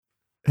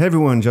Hey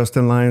everyone,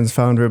 Justin Lyons,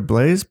 founder of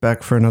Blaze,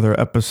 back for another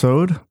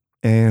episode.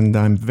 And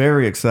I'm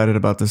very excited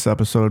about this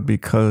episode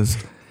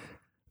because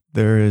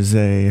there is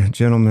a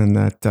gentleman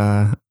that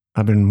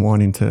I've been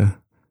wanting to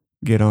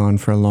get on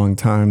for a long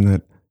time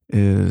that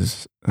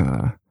is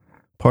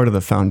part of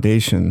the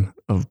foundation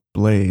of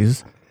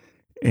Blaze.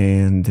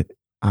 And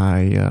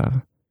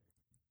I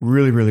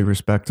really, really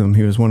respect him.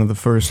 He was one of the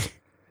first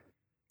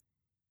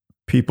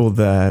people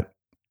that,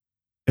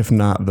 if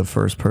not the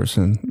first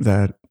person,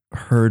 that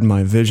heard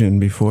my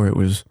vision before it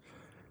was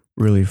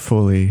really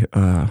fully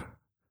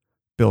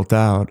built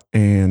out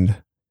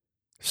and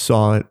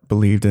saw it,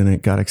 believed in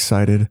it, got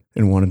excited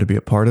and wanted to be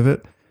a part of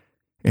it.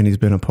 And he's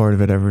been a part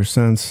of it ever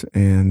since.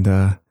 And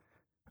I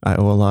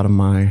owe a lot of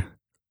my,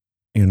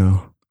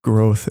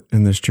 growth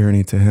in this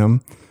journey to him,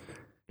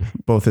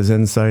 both his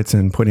insights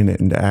and putting it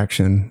into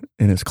action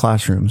in his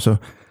classroom. So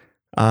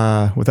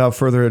without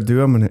further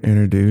ado, I'm going to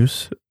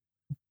introduce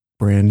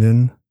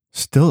Brandon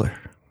Stiller.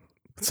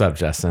 What's up,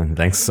 Justin?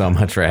 Thanks so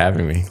much for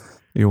having me.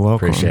 You're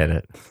welcome. Appreciate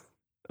it.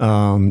 Do you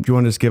want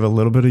to just give a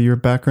little bit of your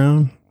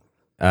background?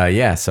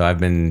 Yeah, so I've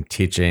been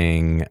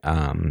teaching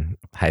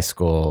high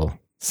school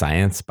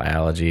science,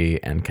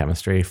 biology, and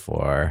chemistry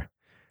for,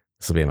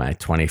 this will be my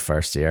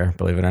 21st year,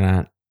 believe it or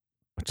not,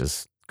 which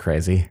is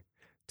crazy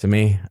to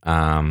me.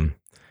 I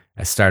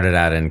started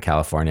out in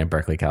California,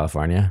 Berkeley,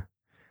 California,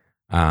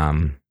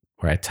 where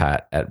I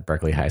taught at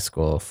Berkeley High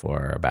School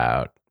for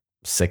about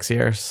 6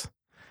 years.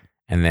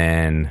 And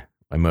then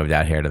I moved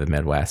out here to the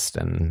Midwest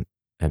and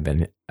have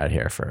been out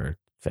here for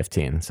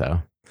 15.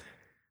 So,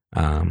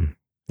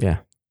 yeah.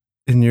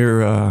 And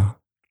are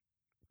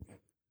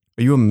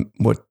you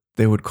what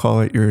they would call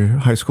at your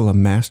high school a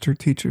master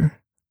teacher?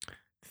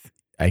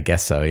 I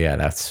guess so. Yeah,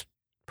 that's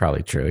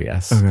probably true.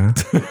 Yes. Okay.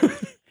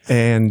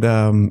 And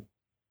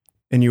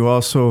you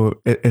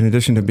also, in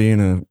addition to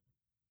being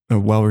a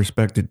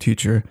well-respected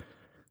teacher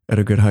at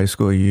a good high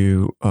school,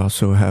 you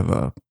also have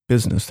a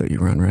business that you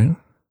run, right?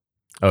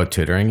 Oh,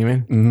 tutoring, you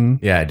mean? Mm-hmm.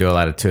 Yeah, I do a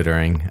lot of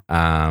tutoring.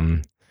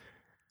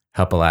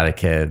 Help a lot of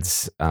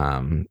kids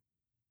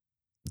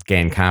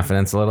gain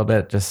confidence a little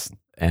bit,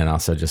 and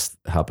also just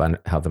help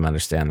them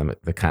understand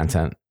the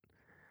content.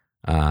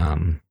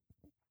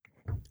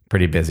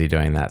 Pretty busy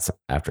doing that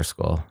after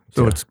school.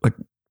 So it's like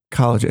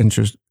college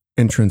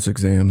entrance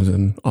exams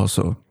and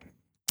also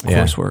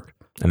coursework.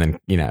 And then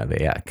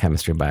the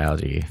chemistry,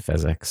 biology,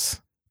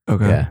 physics.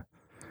 Okay. Yeah.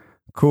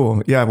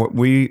 Cool. Yeah. What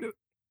we,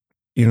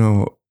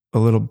 a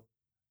little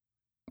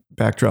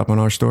backdrop on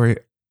our story.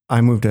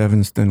 I moved to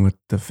Evanston with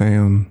the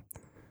fam,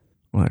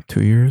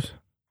 2 years?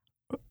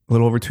 A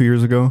little over 2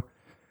 years ago,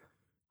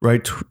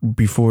 right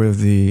before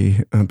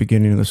the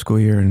beginning of the school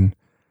year. And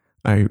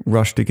I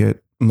rushed to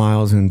get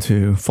Miles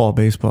into fall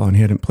baseball, and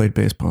he hadn't played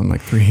baseball in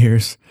like 3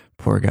 years.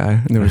 Poor guy.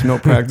 And there was no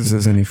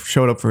practices, and he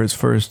showed up for his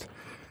first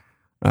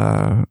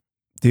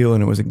deal,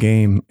 and it was a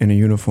game in a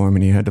uniform,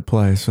 and he had to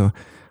play.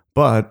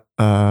 But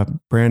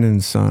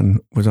Brandon's son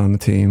was on the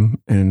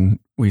team, and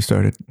we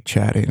started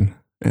chatting.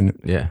 And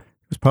yeah,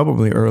 it was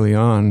probably early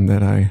on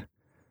that I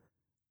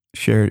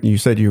shared. You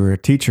said you were a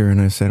teacher, and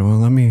I said, "Well,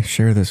 let me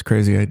share this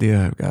crazy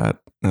idea I've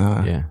got."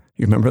 Yeah,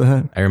 you remember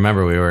that? I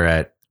remember we were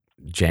at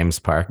James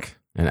Park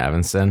in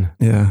Evanston.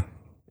 Yeah,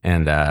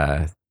 and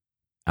I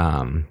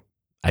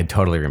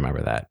totally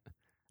remember that.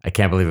 I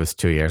can't believe it was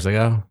 2 years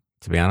ago.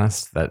 To be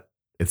honest, that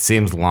it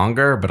seems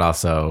longer, but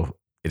also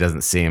it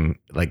doesn't seem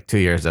like 2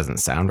 years doesn't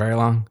sound very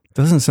long.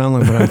 Doesn't sound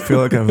like, but I feel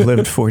like I've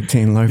lived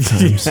 14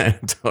 lifetimes. Yeah,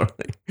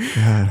 totally.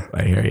 God.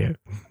 I hear you.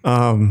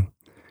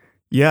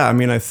 Yeah, I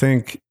mean, I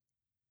think,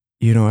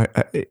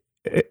 and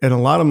a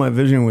lot of my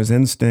vision was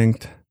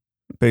instinct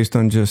based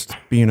on just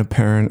being a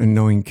parent and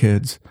knowing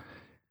kids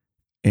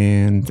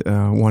and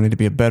wanting to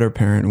be a better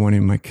parent and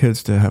wanting my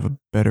kids to have a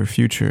better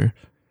future.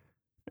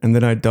 And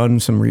then I'd done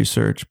some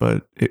research,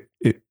 but it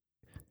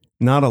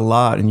not a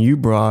lot. And you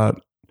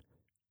brought,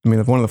 one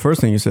of the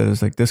first things you said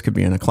is like, this could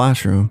be in a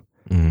classroom.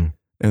 Mm-hmm.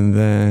 And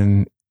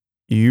then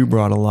you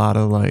brought a lot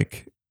of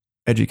like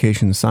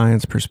education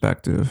science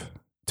perspective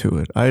to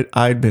it.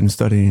 I'd been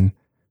studying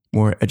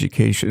more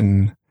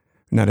child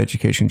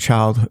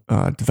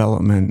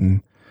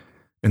development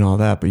and all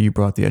that, but you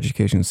brought the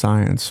education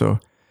science. So,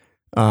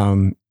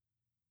 and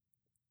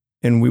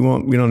we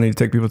don't need to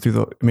take people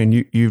through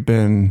you've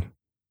been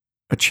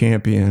a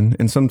champion,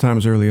 and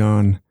sometimes early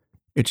on,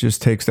 it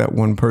just takes that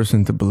one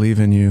person to believe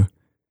in you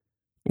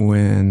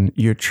when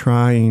you're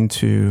trying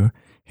to.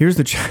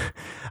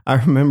 I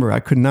remember I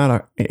could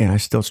not, and I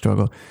still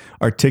struggle,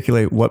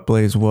 articulate what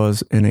Blaze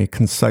was in a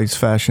concise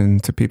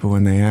fashion to people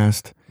when they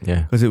asked.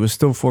 Yeah. Because it was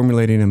still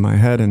formulating in my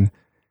head. And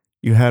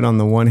you had on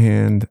the one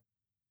hand,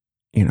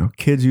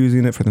 kids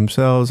using it for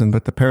themselves,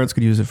 but the parents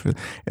could use it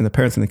and the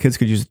parents and the kids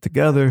could use it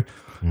together.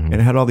 Mm-hmm. And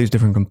it had all these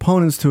different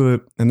components to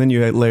it. And then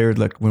you had layered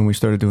like when we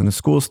started doing the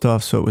school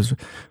stuff. So it was,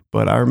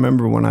 but I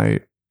remember when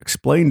I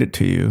explained it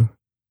to you,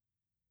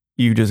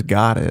 you just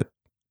got it.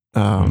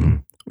 Mm-hmm.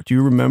 Do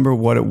you remember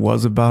what it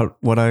was about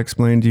what I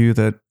explained to you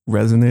that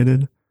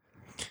resonated?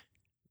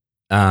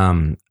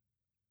 I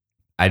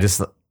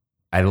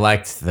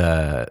liked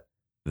the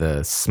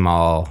the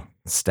small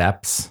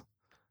steps,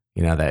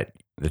 that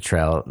the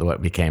trail,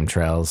 what became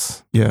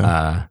trails.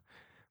 Yeah.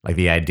 Like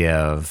the idea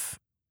of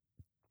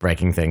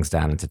breaking things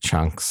down into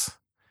chunks.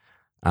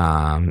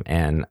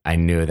 And I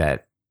knew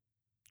that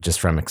just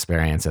from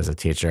experience as a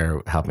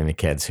teacher, helping the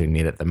kids who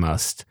need it the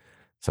most,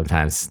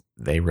 sometimes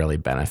they really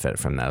benefit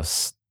from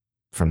those,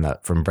 from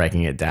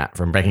breaking it down,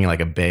 from breaking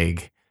like a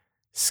big,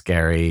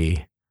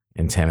 scary,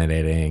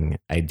 intimidating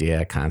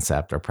idea,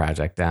 concept, or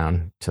project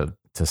down to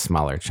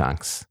smaller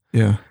chunks.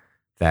 Yeah.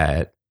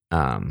 That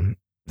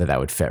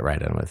would fit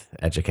right in with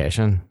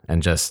education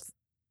and just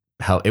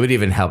help. It would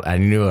even help. I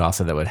knew it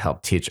also that would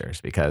help teachers,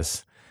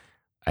 because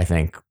I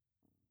think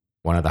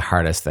one of the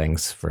hardest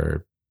things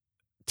for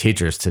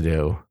teachers to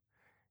do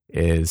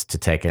is to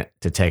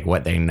take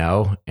what they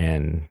know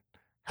and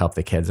help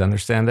the kids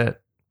understand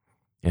it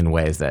in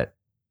ways that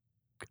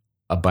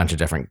a bunch of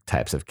different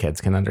types of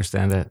kids can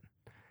understand it.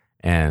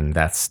 And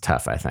that's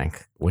tough, I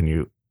think. When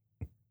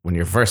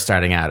you're first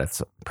starting out,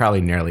 it's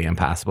probably nearly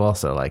impossible.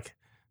 So like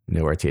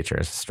newer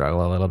teachers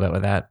struggle a little bit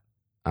with that.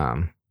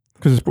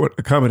 Because it's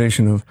a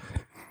combination of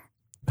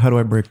how do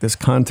I break this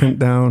content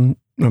down,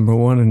 number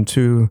one, and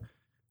two,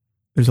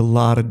 there's a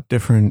lot of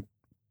different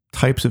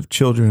types of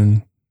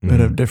children that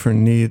have different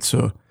needs.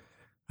 So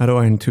how do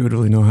I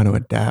intuitively know how to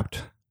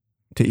adapt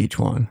to each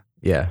one?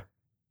 Yeah.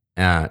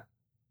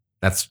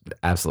 That's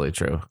absolutely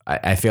true.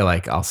 I feel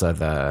like also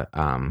the,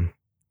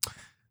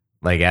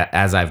 like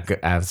as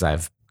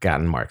I've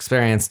gotten more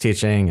experience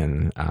teaching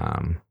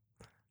and,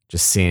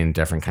 just seeing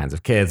different kinds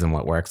of kids and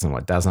what works and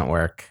what doesn't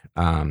work.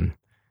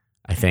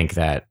 I think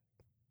that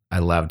I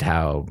loved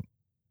how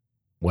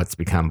what's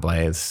become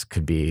Blaze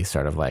could be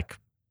sort of like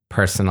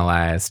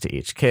personalized to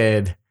each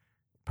kid,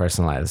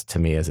 personalized to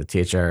me as a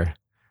teacher,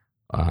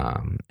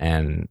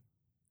 and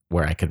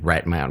where I could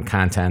write my own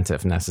content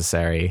if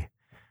necessary.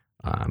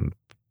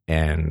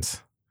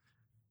 And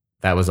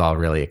that was all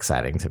really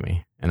exciting to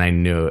me. And I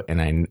knew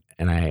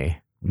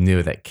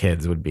that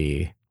kids would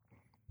be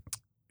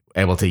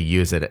able to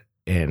use it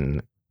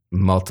in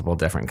multiple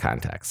different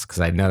contexts. Because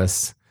I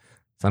notice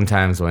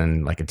sometimes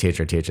when like a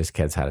teacher teaches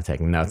kids how to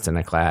take notes in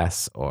a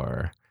class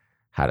or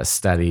how to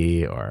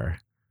study or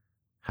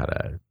how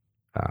to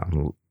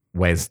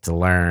ways to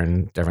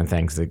learn different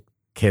things, the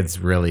kids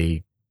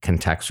really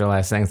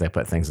contextualize things. They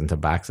put things into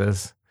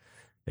boxes.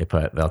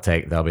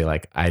 They'll be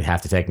like, I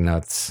have to take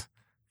notes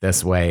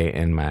this way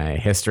in my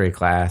history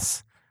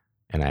class,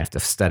 and I have to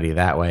study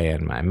that way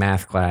in my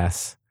math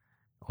class,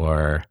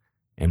 or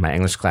in my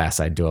English class,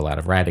 I do a lot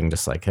of writing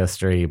just like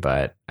history,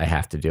 but I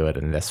have to do it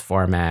in this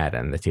format,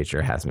 and the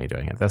teacher has me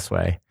doing it this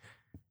way.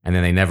 And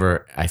then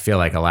I feel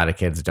like a lot of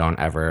kids don't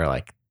ever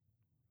like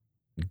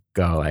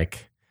go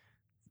like,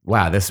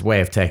 wow, this way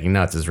of taking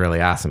notes is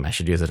really awesome. I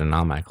should use it in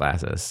all my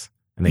classes.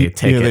 And they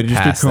take it they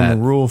just past become that.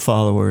 rule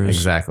followers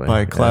Exactly.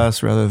 by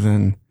class rather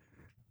than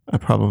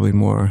probably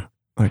more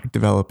like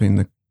developing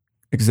the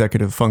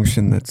executive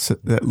function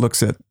that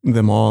looks at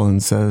them all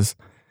and says,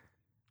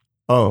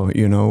 oh,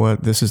 you know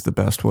what? This is the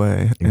best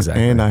way.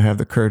 Exactly. And I have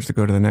the courage to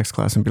go to the next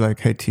class and be like,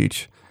 hey,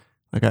 teach.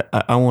 Like,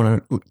 I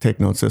want to take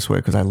notes this way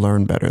because I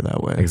learn better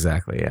that way.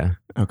 Exactly, yeah.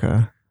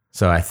 Okay.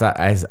 So I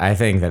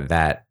think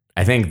that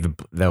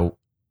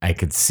I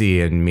could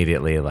see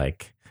immediately,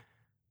 like,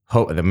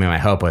 my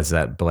hope was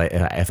that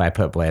if I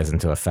put Blaze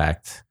into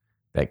effect,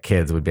 that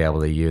kids would be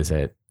able to use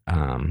it.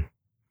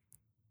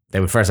 They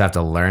would first have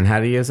to learn how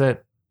to use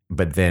it,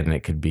 but then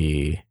it could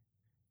be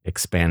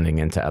expanding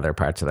into other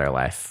parts of their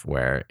life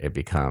where it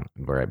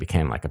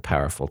became like a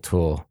powerful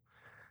tool,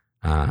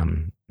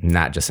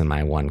 not just in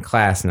my one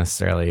class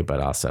necessarily, but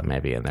also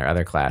maybe in their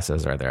other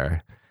classes or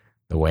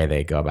the way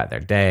they go about their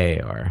day,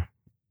 or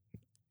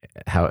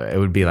how it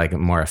would be like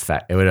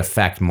it would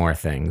affect more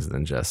things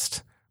than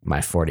just my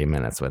 40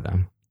 minutes with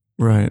them.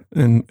 Right.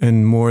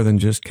 And more than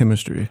just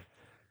chemistry.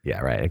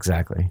 Yeah, right.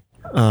 Exactly.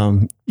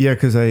 Yeah.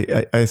 Cause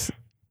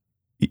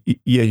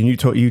you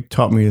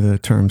taught me the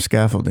term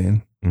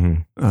scaffolding.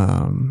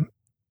 Mm-hmm.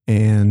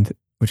 And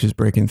which is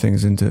breaking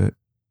things into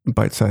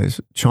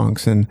bite-sized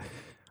chunks. And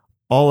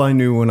all I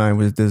knew when I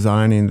was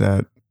designing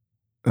that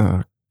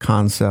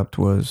concept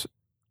was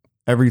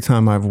every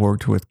time I've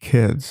worked with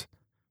kids,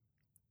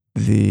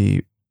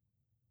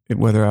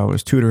 whether I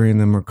was tutoring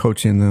them or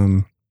coaching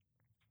them,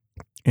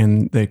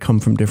 and they come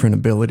from different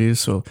abilities.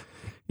 So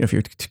if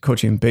you're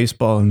coaching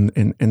baseball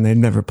and they've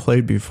never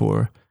played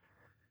before,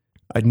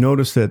 I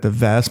noticed that the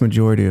vast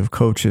majority of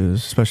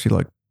coaches, especially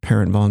like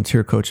parent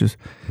volunteer coaches,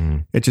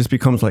 it just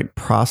becomes like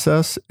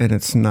process and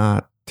it's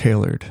not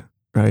tailored,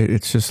 right?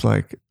 It's just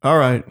like, all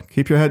right,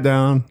 keep your head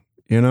down,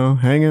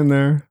 hang in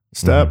there,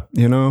 step,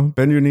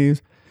 bend your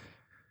knees.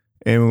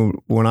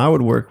 And when I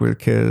would work with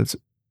kids,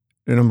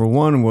 number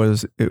one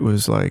was, it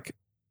was like,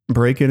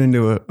 break it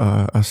into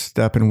a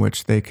step in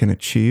which they can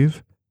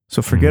achieve.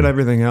 So forget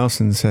everything else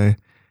and say,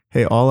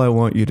 hey, all I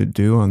want you to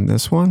do on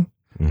this one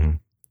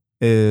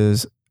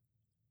is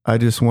I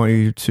just want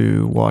you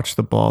to watch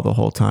the ball the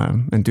whole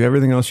time and do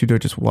everything else you do.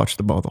 Just watch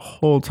the ball the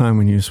whole time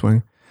when you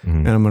swing,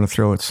 and I'm going to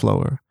throw it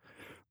slower.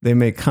 They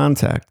make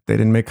contact. They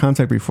didn't make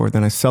contact before.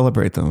 Then I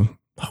celebrate them.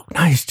 oh,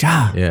 nice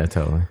job. Yeah,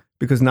 totally.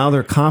 Because now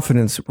their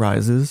confidence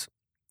rises.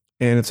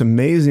 And it's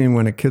amazing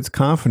when a kid's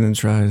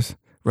confidence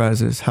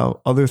rises,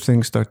 how other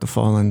things start to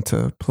fall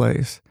into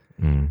place.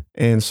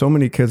 And so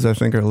many kids, I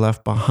think, are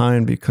left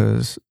behind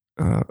because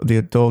the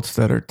adults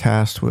that are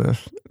tasked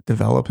with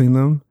developing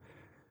them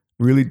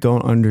really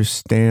don't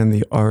understand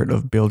the art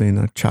of building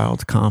a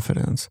child's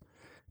confidence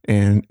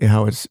and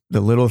how it's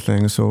the little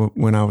things. So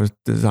when I was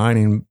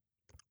designing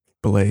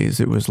Blaze,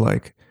 it was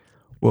like,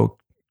 well,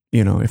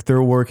 you know, if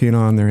they're working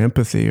on their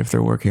empathy, if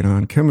they're working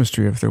on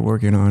chemistry, if they're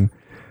working on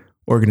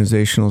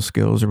organizational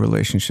skills or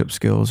relationship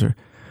skills or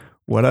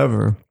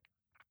whatever,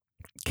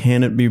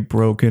 can it be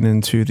broken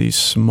into these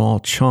small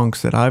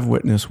chunks that I've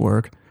witnessed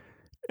work?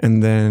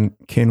 And then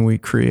can we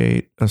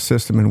create a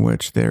system in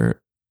which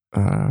they're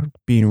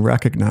being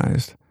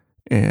recognized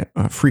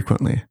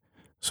frequently?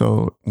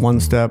 So one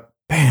step,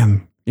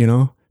 bam, you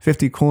know,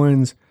 50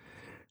 coins,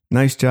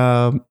 nice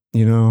job,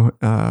 you know,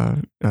 a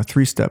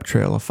 3-step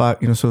trail, a 5,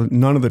 you know, so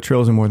none of the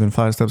trails are more than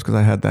 5 steps because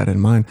I had that in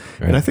mind.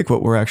 Right. And I think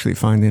what we're actually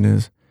finding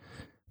is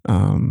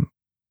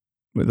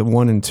the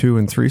 1 and 2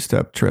 and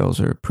 3-step trails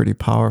are pretty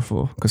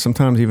powerful because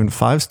sometimes even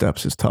 5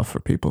 steps is tough for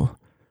people.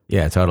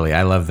 Yeah, totally.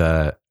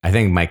 I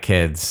think my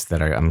kids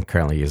that I'm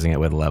currently using it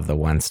with love the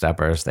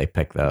 1-steppers. They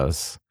pick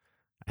those.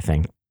 I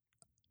think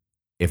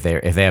if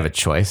they have a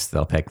choice,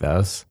 they'll pick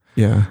those.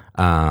 Yeah.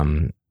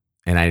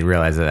 And I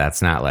realize that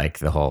that's not like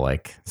the whole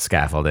like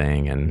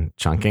scaffolding and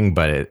chunking,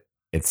 but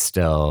it's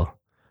still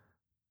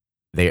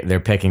they're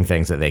picking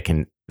things that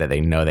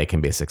they know they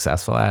can be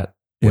successful at,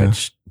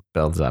 which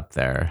builds up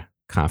their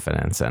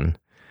confidence. And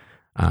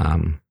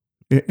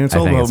it's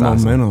all about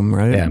momentum,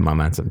 right? Yeah,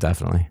 momentum,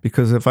 definitely.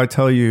 Because if I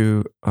tell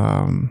you,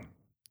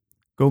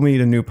 go meet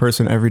a new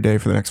person every day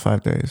for the next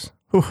 5 days,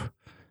 whew.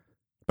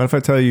 But if I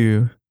tell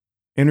you,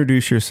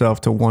 introduce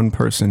yourself to one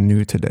person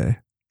new today,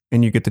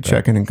 and you get to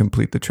check in and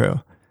complete the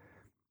trail,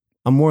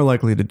 I'm more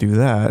likely to do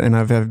that. And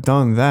I've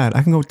done that.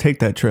 I can go take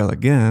that trail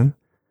again.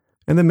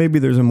 And then maybe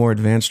there's a more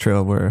advanced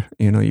trail where,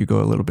 you know, you go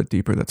a little bit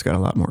deeper that's got a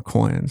lot more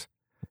coins.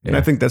 Yeah. And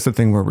I think that's the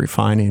thing we're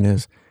refining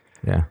is,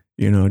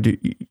 you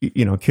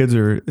know, kids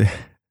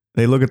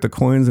they look at the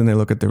coins and they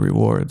look at the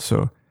rewards.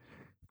 So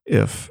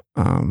if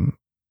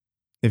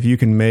you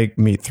can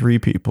meet 3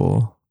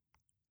 people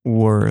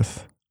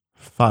worth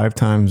 5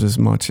 times as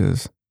much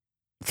as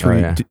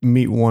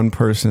meet one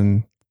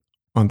person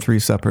on 3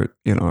 separate,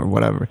 you know, or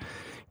whatever,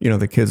 you know,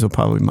 the kids will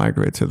probably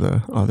migrate to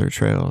the other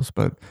trails.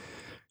 But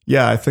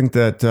yeah, I think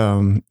that,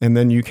 and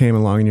then you came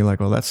along and you're like,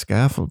 well, that's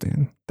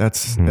scaffolding.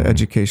 That's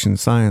education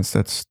science.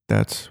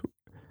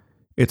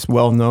 It's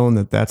well known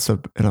that that's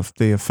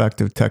the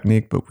effective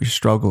technique, but we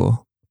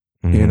struggle,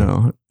 you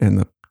know, in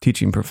the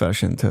teaching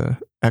profession to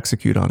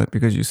execute on it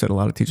because you said a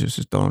lot of teachers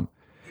just don't.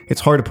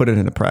 It's hard to put it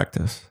into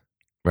practice.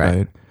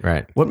 Right.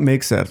 What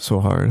makes that so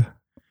hard?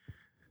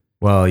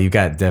 Well, you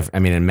got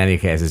in many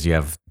cases you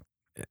have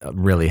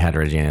really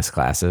heterogeneous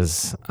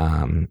classes.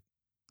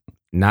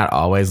 Not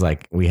always,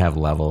 like we have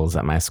levels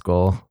at my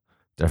school,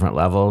 different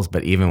levels,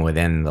 but even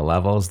within the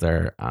levels,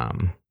 there's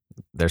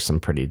some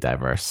pretty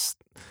diverse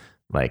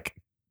like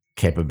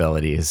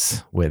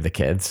capabilities with the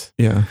kids.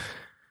 Yeah.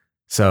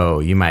 So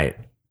you might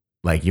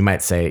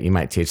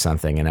teach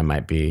something and it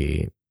might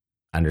be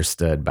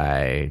understood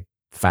by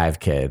 5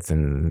 kids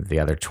and the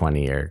other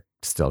 20 are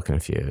still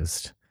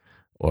confused,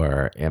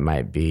 or it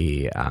might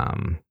be,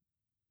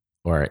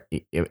 or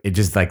it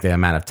just like the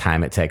amount of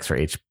time it takes for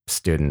each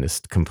student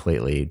is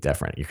completely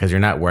different because you're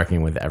not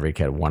working with every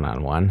kid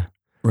one-on-one,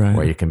 right?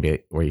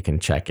 Where you can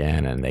check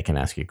in and they can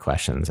ask you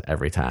questions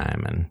every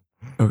time and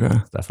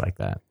stuff like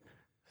that.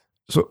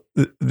 So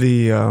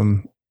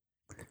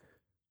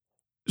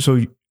so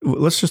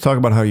let's just talk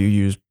about how you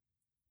use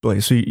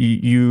Blaze. So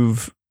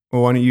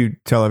why don't you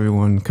tell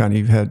everyone kind of,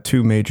 you've had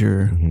 2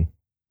 major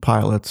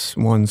pilots,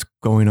 one's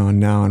going on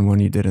now and one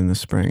you did in the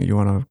spring. You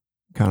want to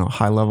kind of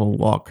high level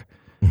walk,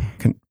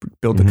 can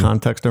build the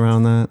context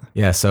around that?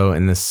 Yeah. So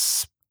in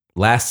this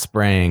last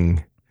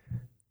spring,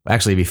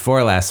 actually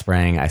before last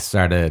spring, I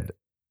started,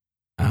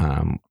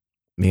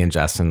 me and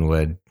Justin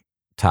would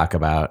talk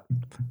about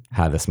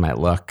how this might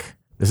look.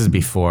 This is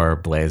before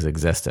Blaze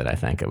existed. I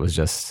think it was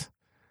just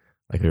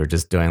like we were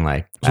just doing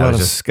like a lot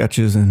of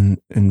sketches and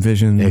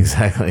vision.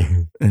 Exactly.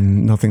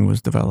 And nothing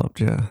was developed.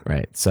 Yeah.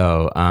 Right.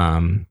 So,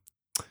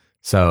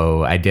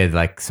 so I did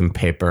like some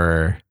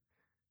paper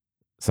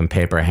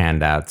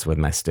handouts with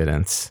my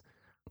students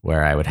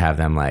where I would have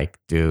them like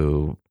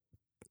do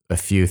a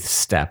few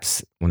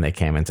steps when they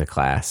came into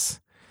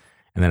class.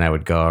 And then I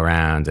would go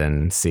around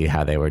and see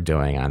how they were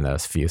doing on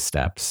those few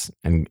steps.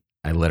 And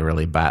I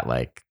literally bought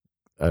like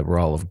a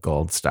roll of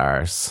gold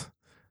stars,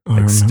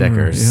 like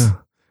stickers. Yeah.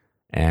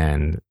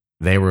 And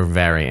they were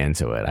very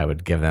into it. I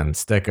would give them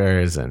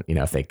stickers and, you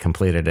know, if they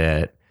completed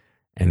it,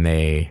 and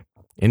they,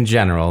 in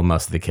general,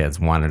 most of the kids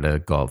wanted a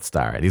gold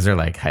star. These are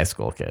like high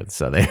school kids.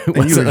 So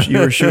you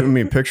were shooting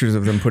me pictures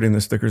of them putting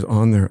the stickers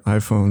on their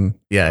iPhone.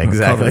 Yeah,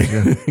 exactly.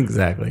 Covers, yeah.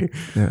 Exactly.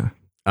 Yeah.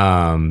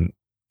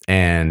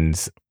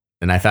 And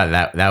I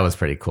thought that was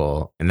pretty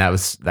cool. And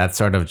that's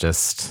sort of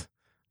just,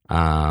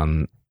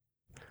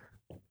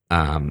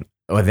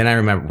 Well, then I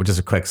remember just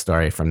a quick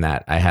story from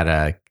that. I had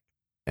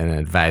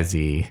an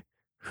advisee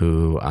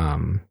who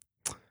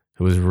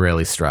was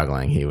really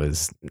struggling. He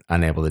was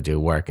unable to do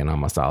work in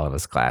almost all of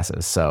his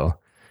classes. So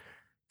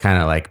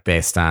kind of like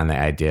based on the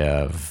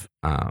idea of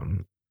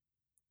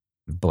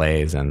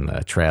Blaze and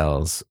the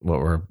trails, what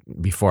were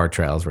before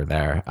trails were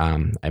there,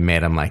 I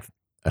made him like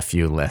a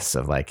few lists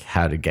of like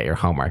how to get your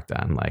homework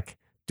done. Like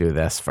do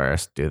this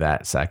first, do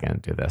that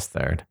second, do this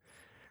third.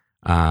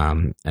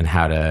 And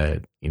how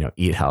to,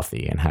 eat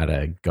healthy and how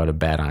to go to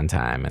bed on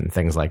time and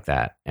things like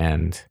that.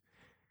 And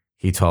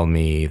he told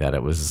me that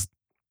it was,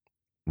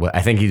 well,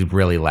 I think he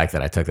really liked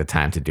that I took the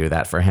time to do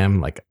that for him,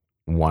 like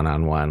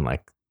one-on-one,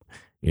 like,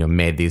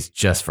 made these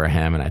just for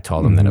him. And I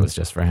told him that it was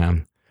just for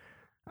him.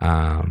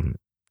 And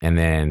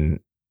then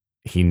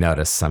he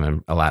noticed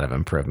a lot of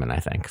improvement, I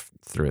think,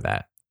 through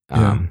that.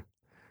 So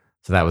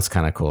that was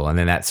kind of cool. And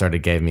then that sort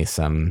of gave me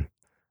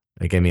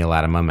a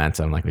lot of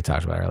momentum, like we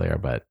talked about earlier,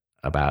 but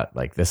about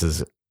like, this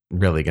is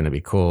really going to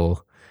be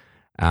cool.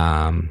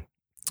 I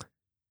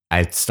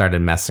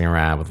started messing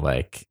around with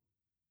like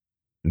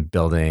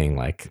building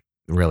like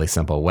really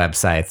simple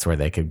websites where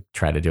they could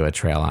try to do a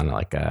trail on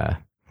like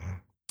a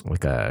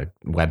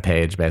web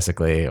page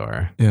basically,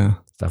 or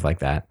stuff like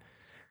that,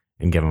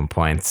 and give them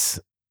points.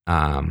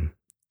 And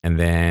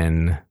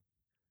then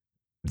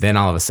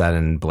all of a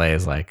sudden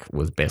Blaze like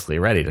was basically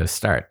ready to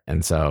start.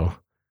 And so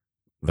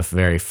the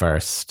very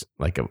first,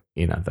 like,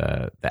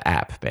 the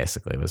app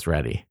basically was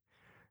ready.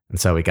 And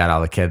so we got all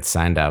the kids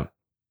signed up,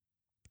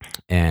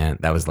 and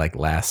that was like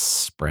last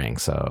spring.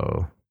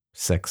 So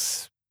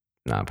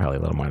probably a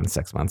little more than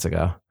 6 months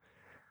ago.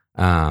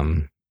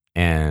 And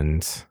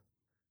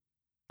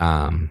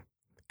got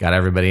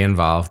everybody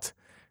involved.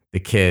 The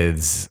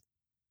kids,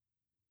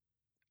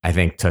 I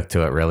think, took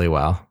to it really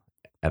well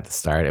at the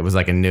start. It was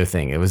like a new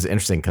thing. It was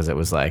interesting because it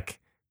was like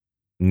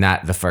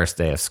not the first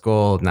day of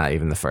school, not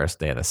even the first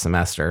day of the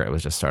semester. It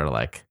was just sort of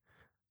like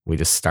we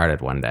just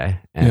started one day.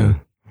 And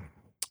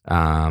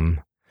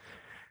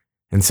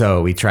and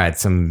so we tried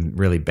some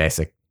really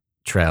basic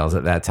trails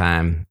at that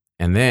time.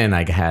 And then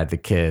I had the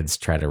kids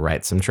try to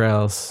write some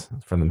trails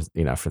for them,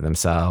 for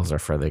themselves or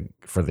for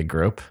the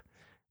group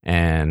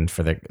and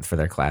for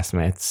their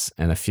classmates.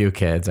 And a few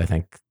kids, I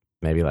think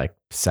maybe like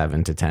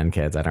 7 to 10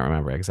 kids. I don't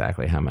remember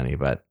exactly how many,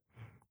 but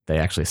they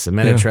actually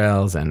submitted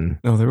trails. And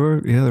no, there were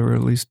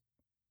at least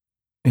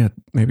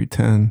maybe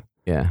 10.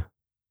 Yeah.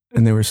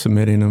 And they were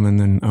submitting them, and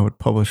then I would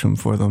publish them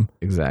for them.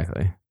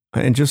 Exactly.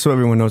 And just so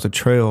everyone knows, a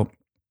trail,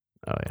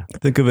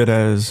 think of it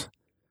as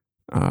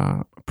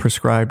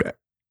prescribed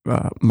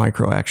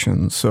micro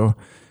actions. So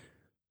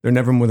they're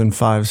never more than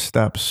 5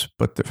 steps,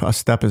 but a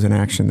step is an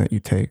action that you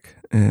take.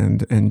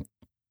 And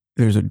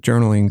there's a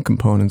journaling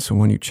component. So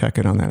when you check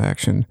it on that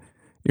action,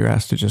 you're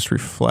asked to just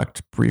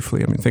reflect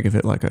briefly. I mean, think of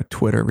it like a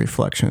Twitter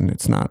reflection.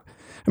 It's not,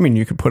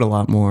 you could put a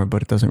lot more,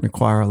 but it doesn't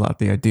require a lot.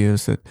 The idea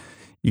is that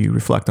you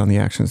reflect on the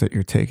actions that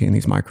you're taking,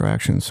 these micro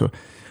actions. So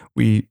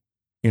we,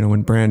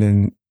 when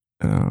Brandon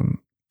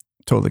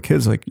told the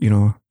kids, like,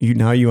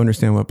 now you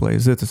understand what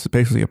Blaze is. It's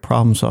basically a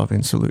problem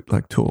solving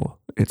tool.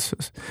 It's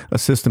a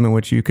system in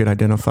which you could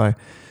identify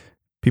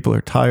people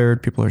are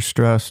tired, people are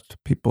stressed,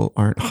 people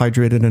aren't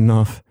hydrated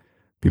enough,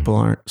 people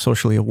aren't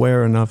socially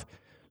aware enough.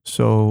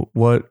 So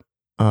what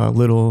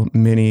little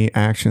mini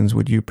actions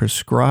would you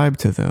prescribe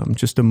to them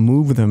just to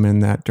move them in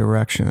that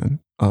direction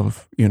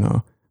of,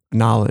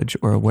 knowledge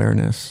or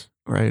awareness,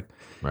 right?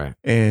 Right.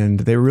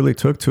 And they really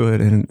took to it,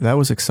 and that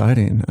was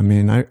exciting.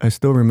 I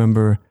still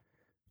remember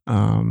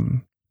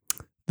the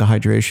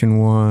hydration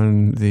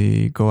one,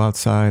 the go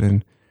outside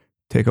and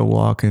take a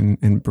walk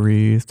and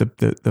breathe,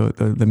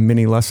 the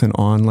mini lesson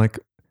on like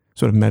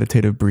sort of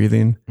meditative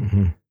breathing,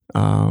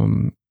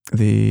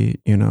 the,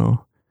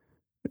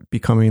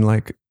 becoming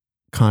like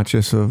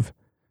conscious of,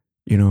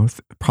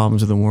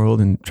 problems of the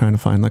world and trying to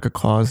find like a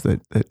cause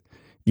that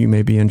you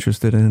may be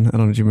interested in. I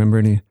don't know. Do you remember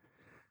any?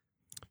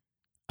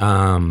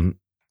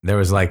 There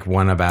was like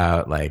one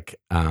about like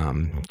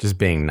just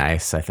being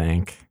nice, I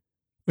think.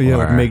 Yeah,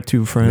 like make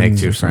 2 friends. Make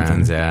 2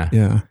 friends, yeah.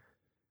 Yeah.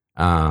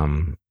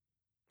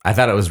 I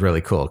thought it was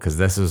really cool because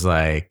this was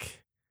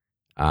like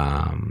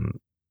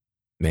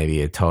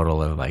maybe a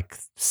total of like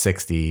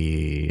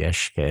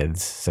 60-ish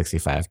kids,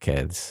 65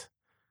 kids.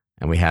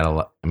 And we had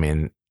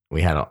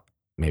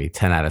maybe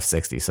 10 out of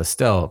 60. So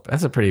still,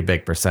 that's a pretty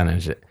big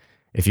percentage.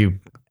 That's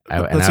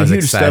a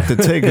huge step to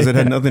take because it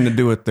had nothing to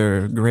do with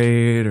their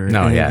grade or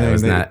anything.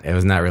 It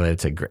was not related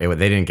to grade.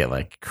 They didn't get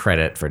like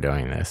credit for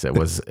doing this. It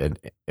was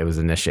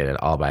initiated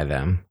all by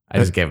them. I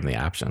just gave them the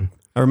option.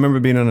 I remember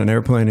being on an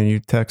airplane and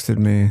you texted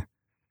me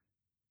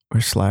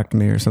or slacked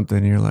me or something.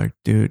 And you're like,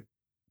 dude,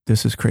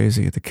 this is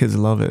crazy. The kids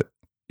love it,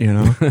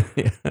 Yeah.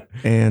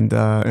 And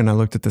I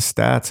looked at the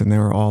stats and they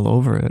were all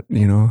over it,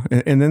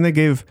 and then they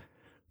gave.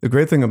 The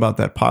great thing about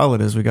that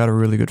pilot is we got a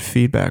really good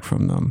feedback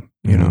from them,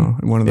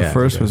 And one of the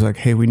first was like,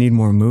 hey, we need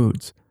more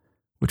moods,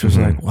 which was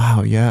like,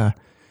 wow, yeah,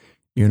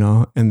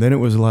 And then it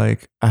was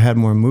like, I had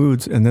more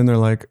moods. And then they're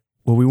like,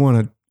 well, we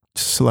want to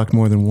select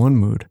more than one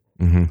mood.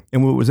 And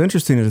what was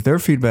interesting is their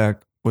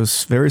feedback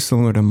was very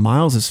similar to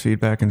Miles's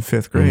feedback in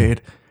 5th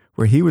grade,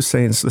 where he was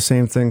saying the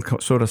same thing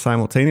sort of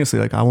simultaneously.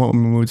 Like, I want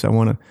moods. I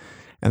want to,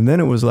 and then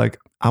it was like,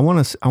 I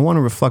want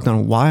to reflect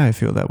on why I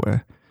feel that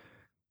way.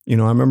 You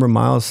know, I remember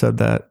Miles said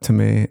that to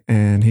me,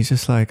 and he's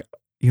just like,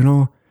 you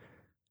know,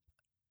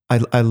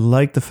 I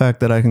like the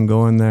fact that I can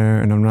go in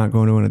there and I'm not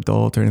going to an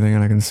adult or anything,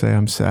 and I can say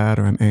I'm sad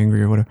or I'm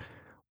angry or whatever,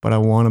 but I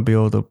want to be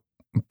able to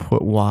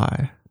put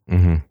why.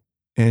 Mm-hmm.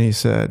 And he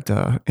said,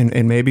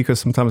 and maybe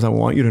because sometimes I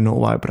want you to know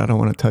why, but I don't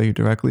want to tell you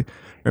directly,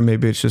 or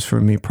maybe it's just for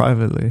me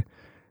privately.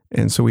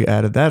 And so we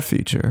added that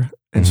feature.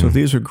 And so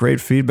these are great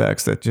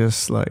feedbacks that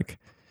just like,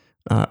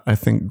 I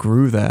think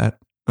grew that.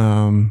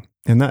 And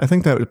I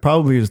think that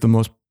probably is the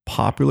most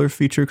popular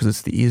feature because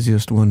it's the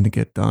easiest one to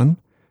get done.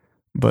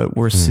 But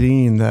we're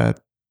seeing that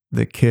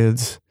the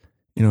kids,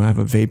 you know, have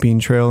a vaping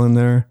trail in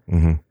there,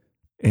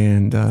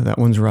 and that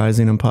one's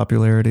rising in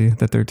popularity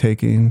that they're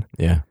taking.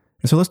 Yeah.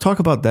 And so let's talk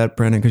about that,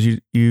 Brendan, because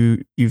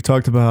you've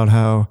talked about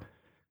how,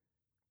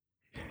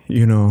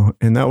 you know,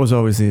 and that was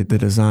always the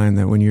design,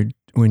 that when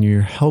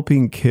you're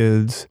helping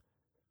kids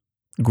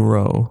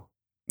grow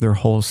their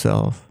whole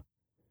self,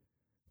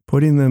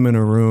 putting them in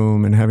a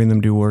room and having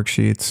them do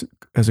worksheets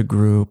as a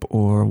group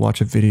or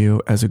watch a video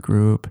as a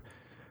group,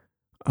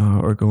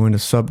 or go into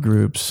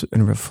subgroups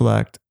and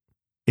reflect,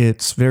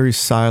 it's very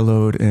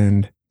siloed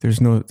and there's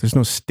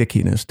no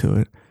stickiness to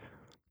it.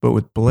 But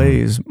with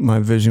Blaze, my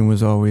vision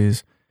was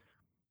always,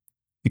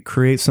 you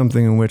create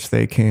something in which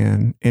they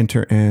can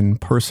enter in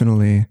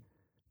personally,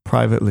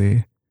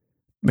 privately,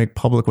 make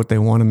public what they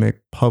want to make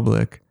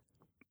public,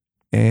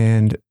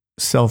 and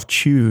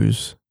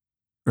self-choose,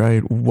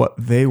 right, what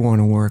they want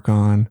to work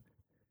on.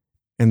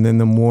 And then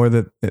the more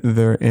that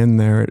they're in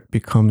there, it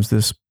becomes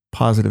this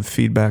positive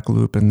feedback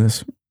loop and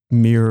this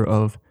mirror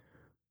of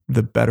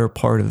the better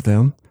part of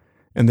them.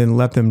 And then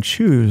let them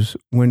choose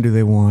when do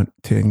they want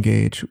to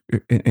engage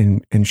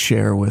and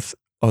share with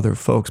other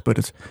folks.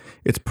 But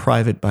it's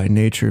private by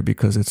nature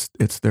because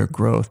it's their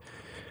growth.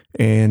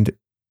 And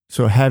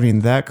so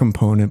having that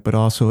component, but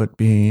also it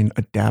being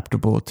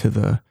adaptable to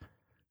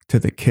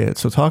the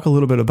kids. So talk a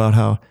little bit about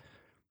how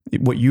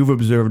what you've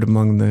observed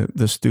among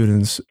the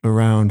students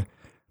around,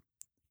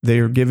 they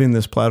are giving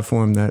this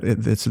platform that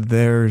it's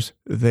theirs,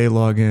 they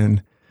log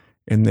in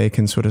and they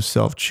can sort of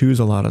self-choose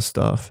a lot of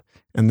stuff.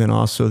 And then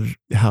also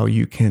how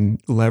you can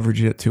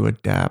leverage it to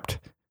adapt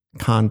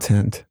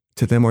content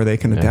to them, or they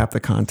can adapt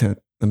the content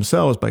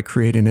themselves by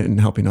creating it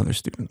and helping other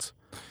students.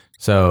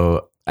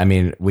 So, I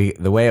mean,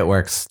 the way it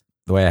works,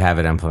 the way I have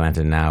it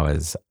implemented now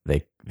is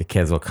the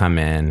kids will come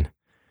in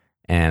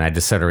and I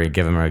just sort of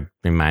give them a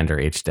reminder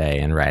each day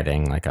in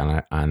writing, like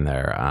on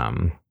their,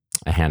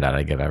 a handout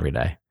I give every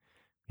day,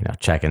 you know,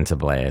 check into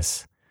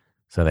Blaze.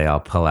 So they all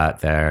pull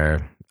out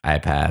their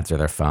iPads or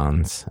their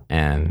phones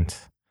and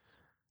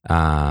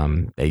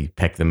they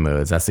pick the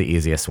moods. That's the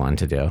easiest one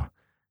to do.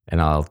 And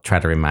I'll try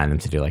to remind them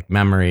to do like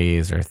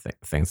memories or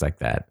things like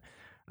that.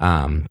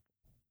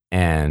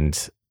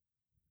 And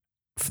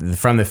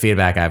from the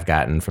feedback I've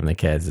gotten from the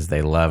kids is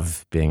they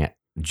love being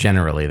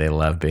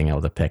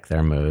able to pick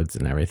their moods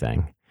and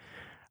everything.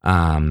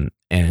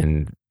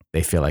 And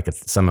they feel like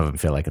some of them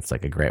feel like it's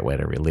like a great way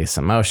to release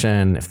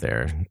emotion if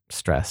they're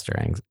stressed or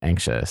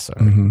anxious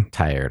or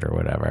tired or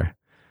whatever.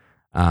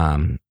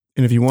 And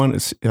if you want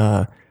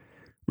to,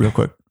 real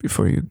quick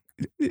before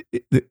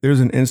there's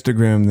an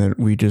Instagram that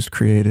we just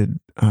created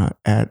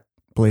at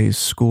Blaze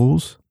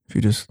Schools.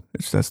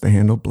 That's the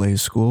handle,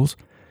 Blaze Schools,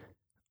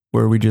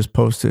 where we just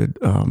posted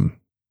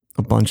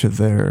a bunch of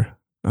their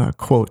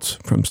quotes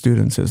from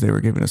students as they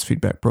were giving us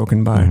feedback,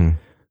 broken by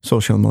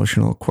social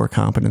emotional core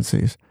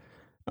competencies.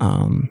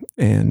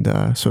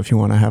 So if you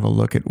want to have a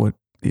look at what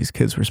these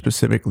kids were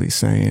specifically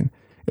saying,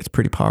 it's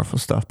pretty powerful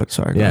stuff. But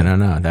sorry.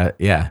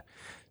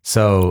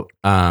 So,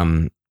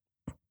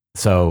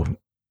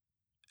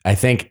 I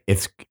think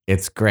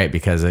it's great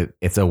because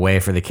it's a way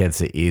for the kids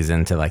to ease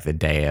into like the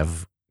day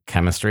of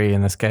chemistry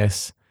in this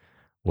case,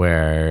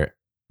 where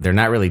they're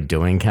not really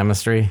doing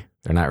chemistry.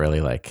 They're not really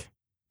like,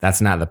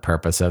 that's not the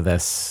purpose of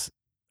this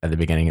at the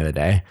beginning of the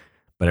day,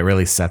 but it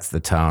really sets the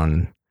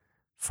tone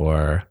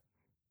for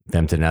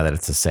them to know that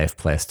it's a safe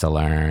place to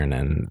learn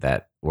and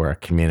that we're a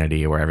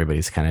community where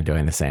everybody's kind of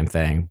doing the same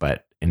thing,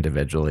 but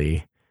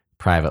individually,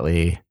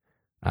 privately,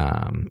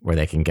 where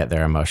they can get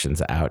their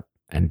emotions out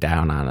and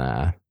down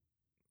on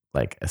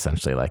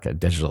essentially like a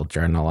digital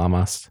journal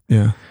almost.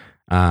 Yeah.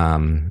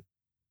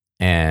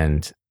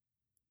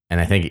 And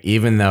I think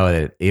even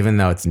though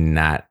it's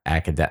not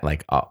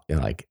academic,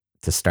 like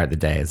to start the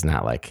day is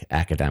not like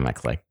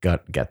academic, like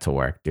get to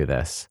work, do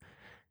this.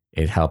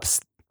 It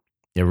helps.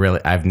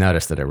 I've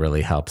noticed that it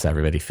really helps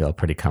everybody feel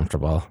pretty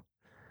comfortable,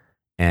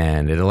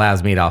 and it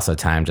allows me to also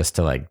time just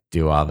to like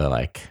do all the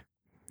like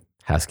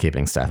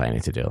housekeeping stuff I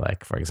need to do.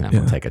 Like, for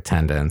example, take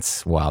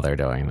attendance while they're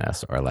doing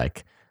this, or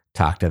like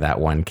talk to that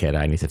one kid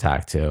I need to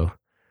talk to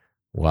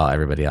while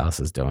everybody else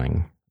is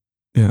doing,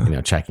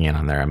 checking in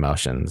on their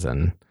emotions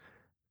and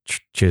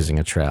choosing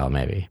a trail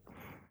maybe.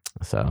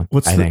 So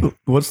what's the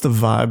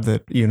vibe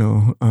that,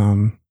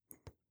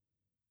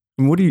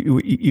 And what do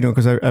you know,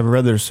 because I've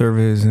read their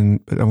surveys,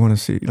 but I want to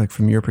see, like,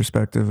 from your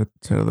perspective at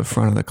the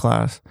front of the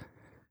class,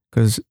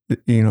 because,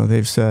 you know,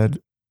 they've said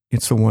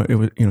it's the one, it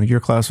was, you know,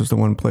 your class was the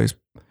one place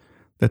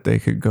that they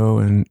could go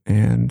and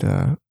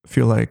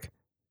feel like,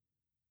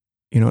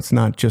 you know, it's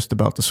not just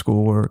about the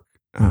schoolwork,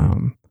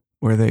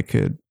 where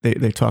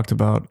they talked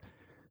about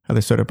how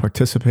they started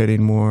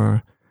participating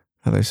more,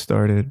 how they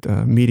started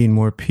meeting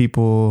more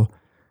people,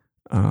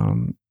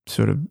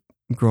 sort of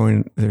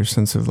growing their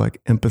sense of like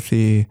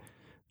empathy.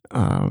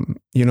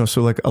 You know,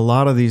 so like a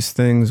lot of these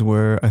things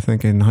where I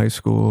think in high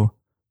school,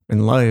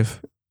 in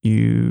life,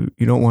 you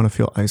don't want to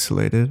feel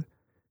isolated.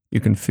 You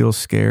can feel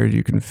scared.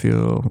 You can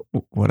feel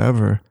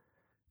whatever.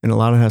 And a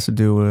lot of it has to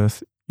do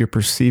with you're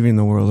perceiving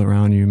the world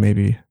around you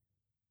maybe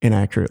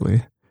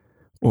inaccurately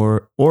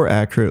or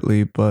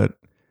accurately, but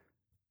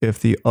if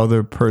the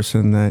other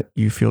person that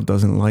you feel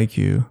doesn't like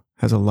you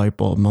has a light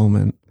bulb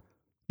moment,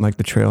 like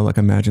the trail, like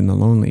Imagine the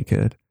Lonely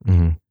Kid,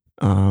 then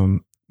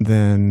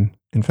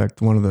in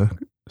fact, one of the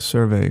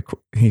survey,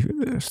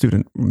 a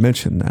student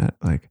mentioned that,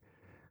 like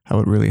how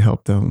it really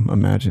helped them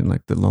imagine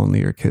like the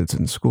lonelier kids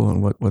in school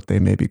and what they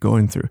may be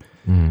going through.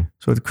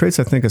 So it creates,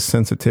 I think, a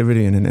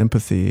sensitivity and an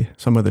empathy,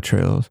 some of the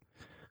trails.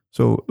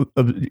 So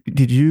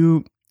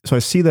so I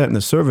see that in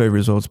the survey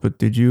results, but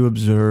did you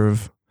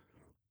observe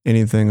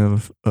anything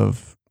of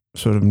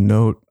sort of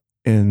note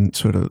in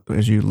sort of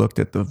as you looked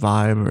at the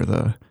vibe or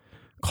the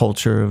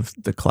culture of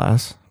the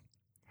class?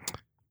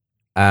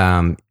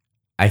 I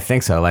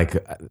think so. Like,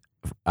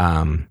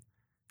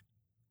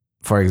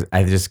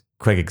 just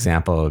quick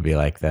example would be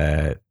like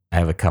I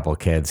have a couple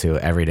kids who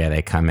every day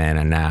they come in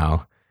and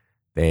now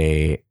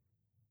they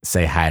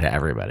say hi to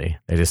everybody.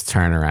 They just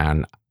turn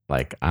around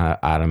like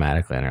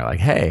automatically and they're like,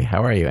 "Hey,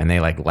 how are you?" And they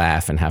like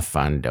laugh and have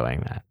fun doing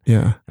that.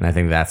 Yeah. And I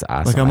think that's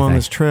awesome. Like I'm on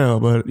this trail,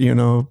 but you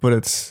know,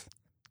 it's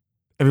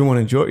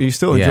everyone you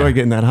still enjoy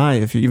getting that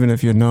high even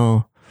if you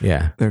know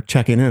they're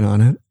checking in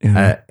on it. You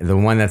know? The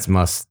one that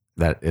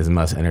is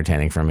most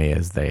entertaining for me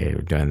is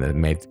they're doing the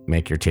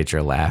make your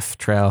teacher laugh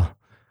trail.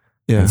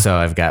 Yeah. And so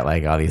I've got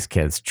like all these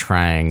kids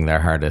trying their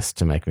hardest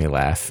to make me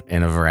laugh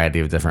in a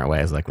variety of different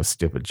ways, like with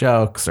stupid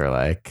jokes or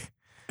like,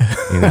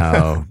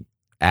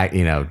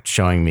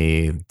 showing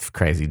me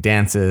crazy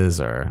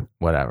dances or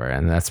whatever.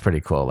 And that's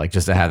pretty cool. Like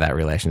just to have that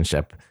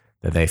relationship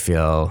that they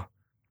feel,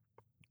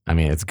 I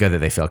mean, it's good that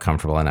they feel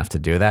comfortable enough to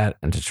do that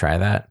and to try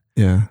that.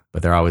 Yeah.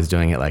 But they're always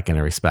doing it like in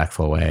a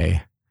respectful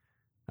way.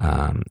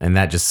 And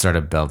that just sort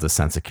of builds a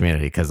sense of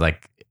community. Cause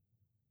like,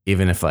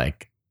 even if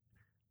like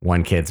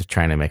one kid's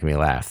trying to make me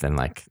laugh, then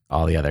like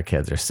all the other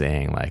kids are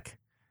seeing like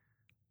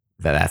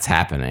that's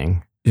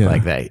happening. Yeah.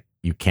 Like that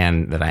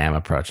I am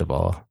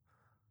approachable.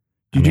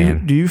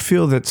 Do you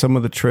feel that some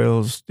of the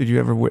trails, did you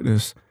ever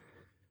witness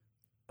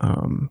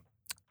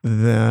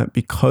that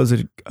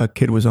because a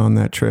kid was on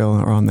that trail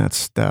or on that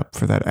step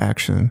for that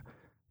action,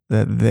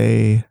 that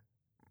they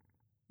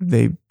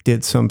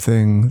did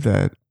something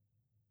that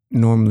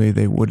normally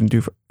they wouldn't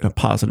do in a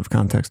positive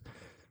context,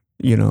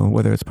 you know,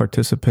 whether it's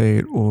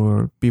participate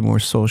or be more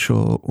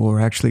social or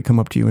actually come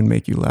up to you and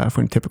make you laugh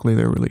when typically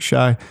they're really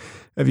shy?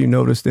 Have you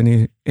noticed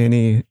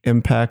any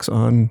impacts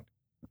on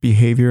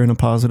behavior in a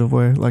positive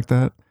way like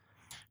that?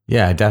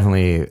 Yeah, I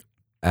definitely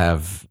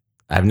have.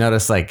 I've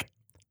noticed like,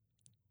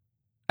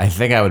 I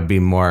think I would be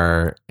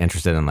more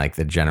interested in like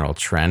the general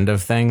trend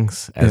of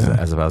things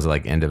as opposed to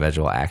like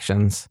individual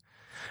actions,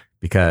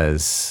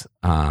 because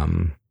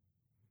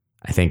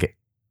I think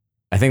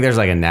there's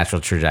like a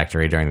natural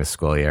trajectory during the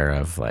school year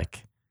of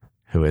like,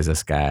 who is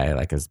this guy?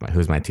 Like,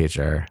 who's my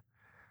teacher?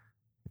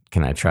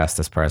 Can I trust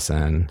this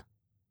person?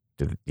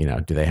 Do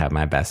they have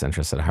my best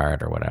interest at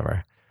heart or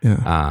whatever?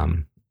 Yeah.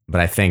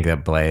 But I think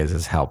that Blaze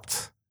has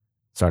helped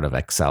sort of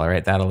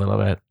accelerate that a little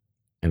bit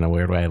in a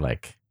weird way.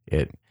 Like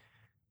it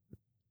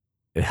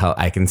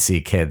I can see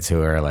kids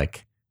who are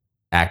like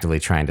actively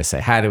trying to say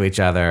hi to each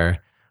other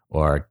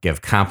or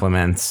give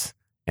compliments,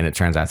 and it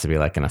turns out to be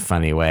like in a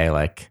funny way,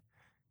 like,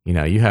 you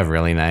know, you have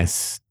really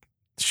nice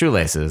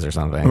shoelaces or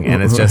something.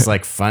 And it's just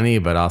like funny,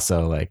 but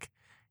also like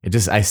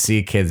I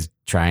see kids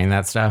trying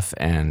that stuff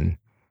and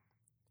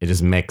it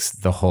just makes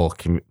the whole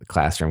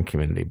classroom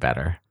community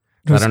better.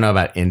 I don't know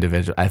about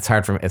individual. It's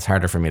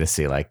harder for me to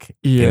see like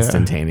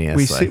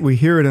instantaneous. We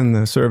hear it in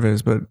the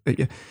surveys, but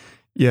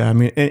yeah, I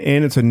mean,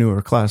 and it's a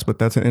newer class, but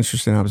that's an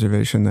interesting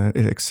observation that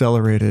it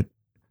accelerated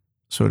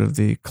sort of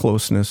the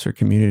closeness or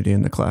community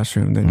in the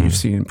classroom than you've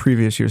seen in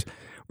previous years.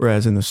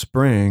 Whereas in the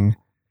spring,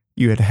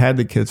 you had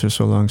the kids for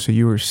so long, so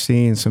you were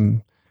seeing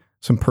some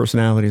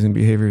personalities and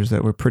behaviors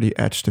that were pretty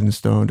etched in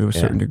stone to a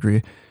certain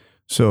degree.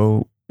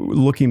 So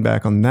looking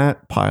back on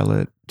that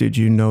pilot, did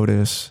you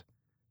notice,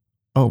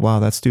 oh, wow,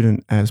 that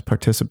student has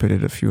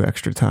participated a few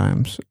extra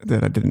times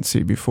that I didn't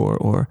see before?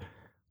 Or,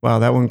 wow,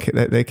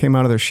 they came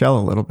out of their shell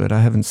a little bit.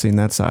 I haven't seen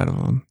that side of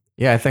them.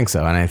 Yeah, I think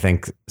so. And I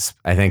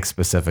think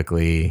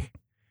specifically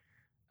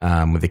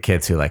with the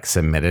kids who like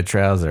submitted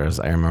trails,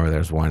 I remember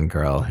there's one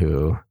girl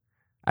who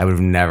I would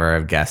have never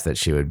have guessed that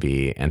she would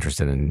be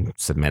interested in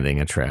submitting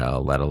a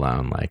trail, let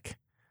alone like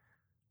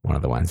one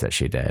of the ones that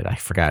she did. I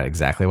forgot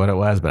exactly what it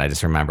was, but I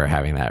just remember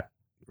having that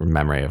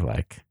memory of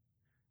like,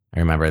 I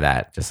remember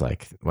that just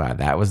like, wow,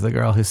 that was the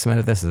girl who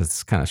submitted this.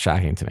 It's kind of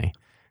shocking to me.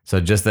 So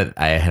just that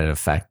I had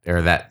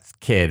that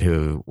kid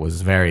who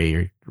was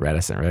very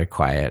reticent, very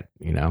quiet,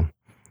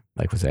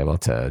 like was able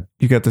to.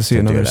 You got to see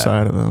another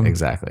side of them.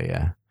 Exactly.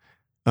 Yeah.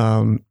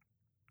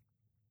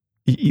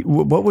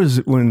 What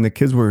was when the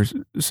kids were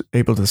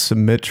able to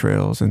submit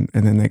trails and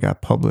then they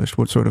got published?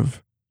 What sort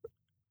of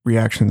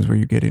reactions were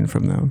you getting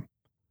from them?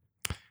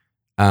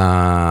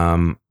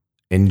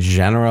 In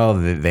general,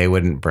 they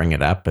wouldn't bring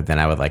it up, but then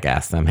I would like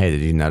ask them, "Hey,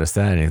 did you notice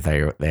that?" And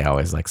they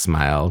always like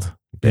smiled,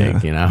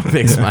 big,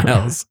 big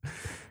smiles.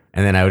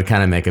 And then I would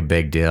kind of make a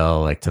big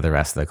deal like to the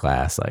rest of the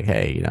class, like,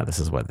 "Hey, this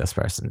is what this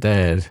person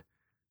did.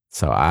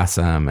 So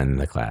awesome!" And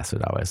the class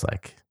would always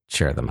like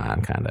cheer them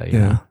on, kind of.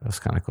 It was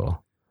kind of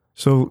cool.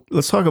 So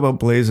let's talk about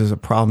Blaze as a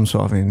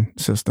problem-solving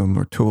system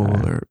or tool,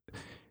 or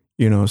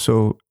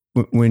So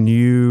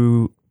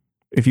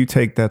if you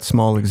take that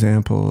small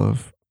example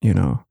of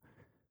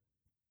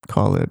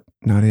call it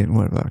not even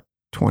what about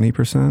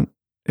 20%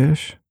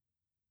 ish?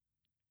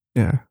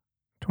 Yeah,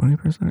 20%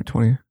 or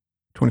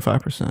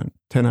 25%.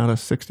 10 out of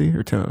 60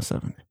 or 10 out of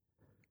 70?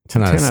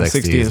 10 out of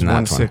 60 is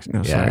not 160.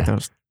 No, sorry, I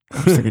was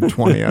thinking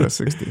 20 out of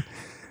 60.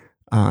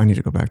 I need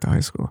to go back to high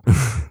school.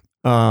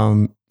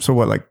 So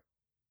what, like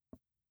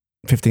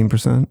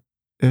 15%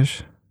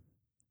 ish?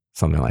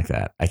 Something like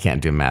that. I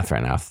can't do math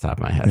right now off the top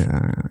of my head.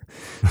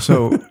 Yeah.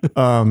 So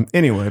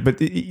anyway, but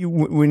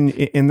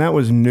that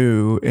was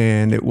new,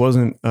 and it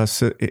wasn't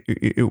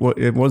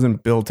it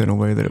wasn't built in a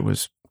way that it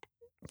was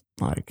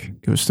like,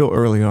 it was still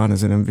early on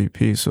as an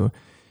MVP. So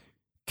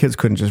kids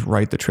couldn't just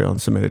write the trail and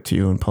submit it to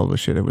you and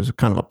publish it. It was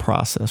kind of a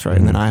process, right?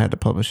 Mm-hmm. And then I had to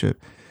publish it.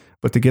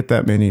 But to get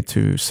that many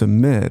to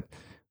submit,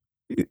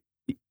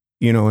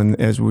 and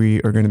as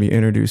we are going to be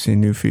introducing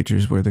new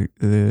features where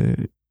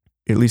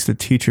at least the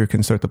teacher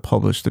can start to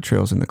publish the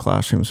trails in the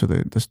classroom, so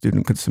that the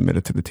student could submit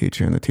it to the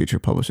teacher and the teacher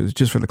publishes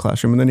just for the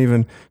classroom, and then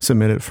even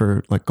submit it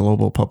for like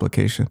global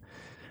publication.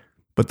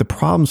 But the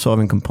problem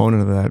solving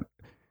component of that,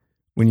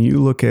 when you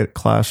look at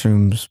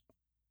classrooms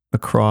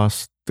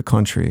across the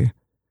country,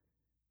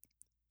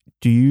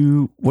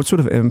 what sort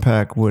of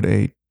impact would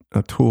a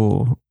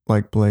tool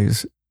like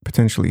Blaze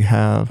potentially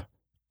have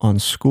on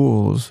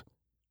schools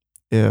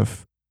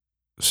if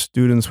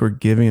students were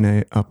giving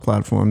a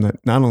platform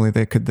that not only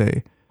could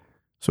they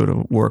sort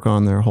of work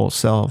on their whole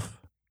self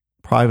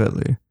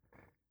privately,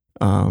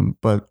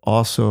 but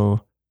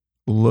also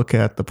look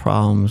at the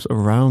problems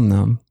around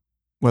them,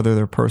 whether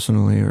they're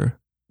personally or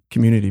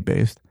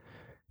community-based,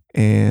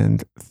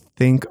 and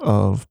think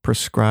of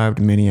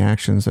prescribed mini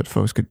actions that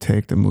folks could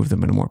take to move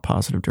them in a more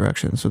positive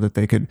direction so that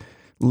they could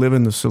live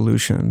in the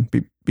solution,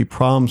 be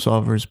problem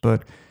solvers,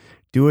 but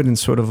do it in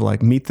sort of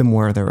like meet them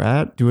where they're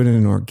at, do it in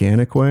an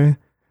organic way,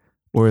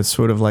 where it's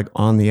sort of like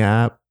on the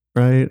app,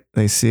 right?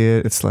 They see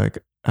it. It's like,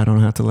 I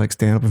don't have to like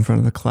stand up in front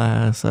of the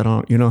class. I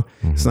don't,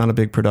 mm-hmm. It's not a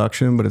big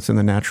production, but it's in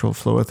the natural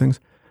flow of things.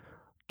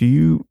 Do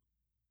you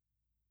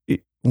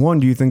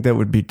think that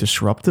would be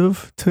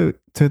disruptive to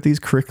these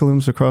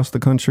curriculums across the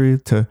country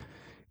to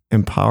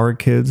empower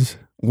kids?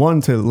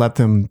 One, to let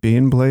them be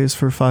in Blaze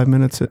for 5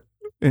 minutes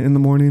in the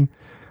morning,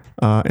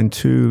 and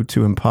two,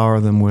 to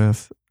empower them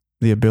with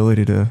the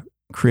ability to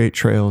create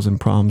trails and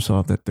problem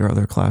solve that their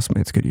other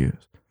classmates could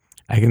use.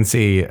 I can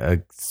see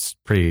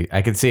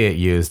it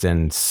used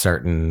in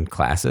certain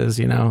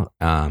classes,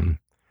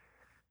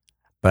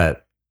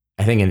 but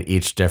I think in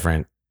each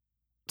different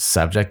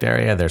subject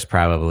area, there's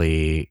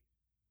probably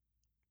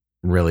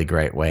really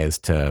great ways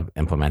to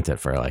implement it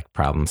for like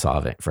problem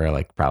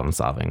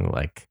solving.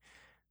 Like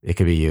it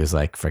could be used,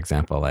 like, for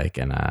example, like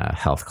in a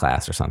health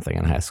class or something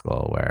in high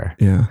school where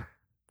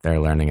they're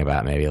learning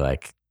about maybe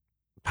like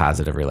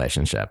positive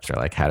relationships or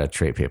like how to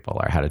treat people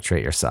or how to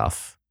treat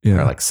yourself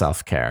or like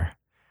self-care.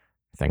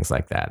 Things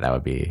like that. That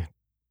would be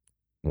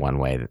one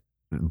way that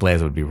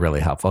Blaze would be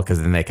really helpful,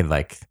 because then they could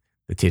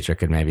the teacher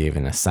could maybe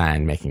even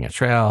assign making a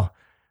trail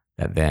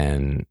that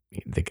then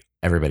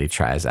everybody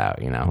tries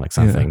out, like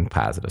something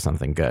positive,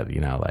 something good, be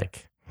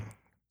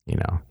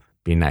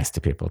nice to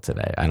people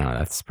today. I know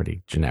that's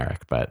pretty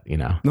generic, but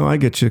No, I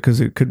get you, because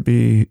it could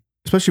be,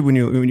 especially when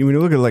you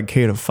look at like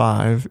K to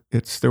 5,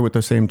 they're with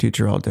the same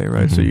teacher all day,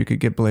 right? Mm-hmm. So you could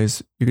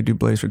do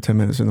Blaze for 10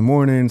 minutes in the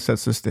morning,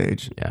 sets the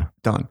stage,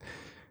 done.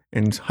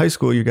 In high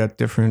school, you're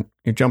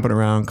jumping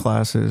around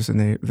classes,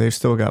 and they've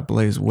still got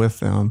Blaze with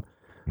them.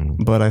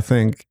 Mm-hmm. But I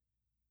think,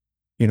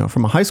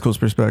 from a high school's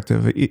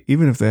perspective,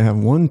 even if they have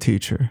one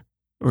teacher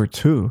or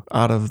two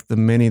out of the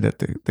many that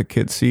the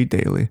kids see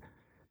daily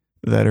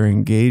that are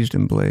engaged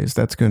in Blaze,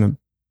 that's going to,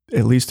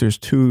 at least there's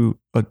 2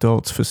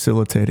 adults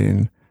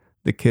facilitating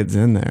the kids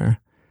in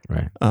there.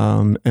 Right.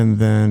 And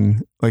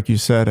then, like you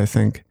said, I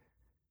think,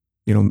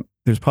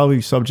 there's probably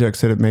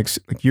subjects that it makes,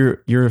 like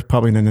you're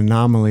probably an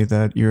anomaly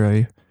that you're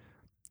a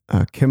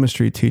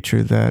chemistry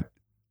teacher that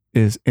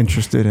is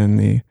interested in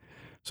the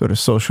sort of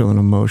social and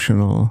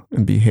emotional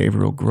and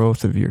behavioral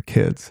growth of your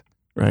kids,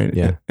 right?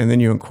 Yeah. And then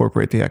you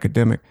incorporate the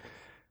academic.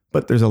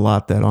 but there's a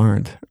lot that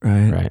aren't,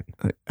 right? Right.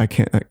 I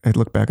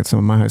look back at some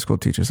of my high school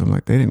teachers. I'm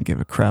like, they didn't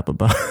give a crap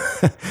about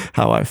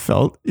how I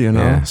felt,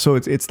 Yeah. So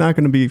it's not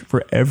going to be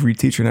for every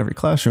teacher in every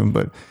classroom,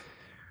 but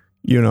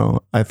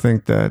I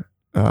think that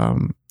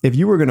if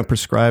you were going to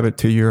prescribe it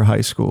to your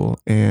high school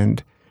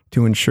and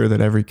to ensure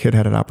that every kid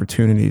had an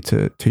opportunity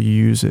to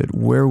use it,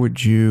 where would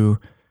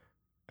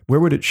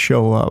it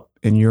show up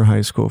in your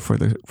high school for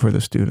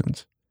the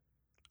students?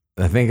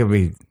 I think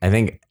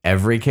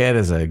every kid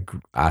is a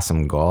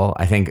awesome goal.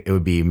 I think it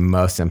would be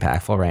most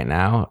impactful right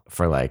now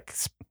for like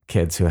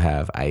kids who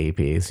have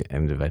IEPs,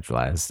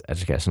 individualized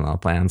educational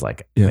plans,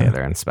 like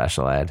they're in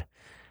special ed,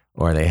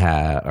 or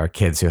or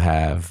kids who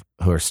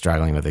are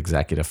struggling with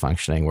executive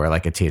functioning, where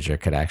like a teacher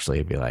could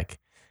actually be like,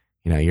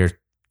 you're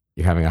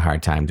having a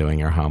hard time doing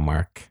your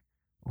homework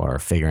or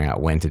figuring out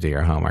when to do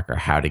your homework or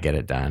how to get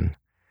it done.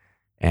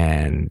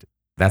 And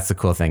that's the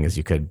cool thing is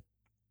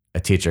a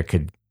teacher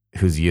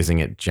who's using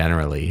it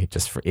generally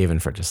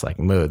just like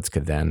moods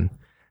could then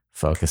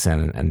focus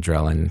in and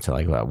drill into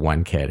like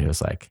one kid who's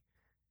like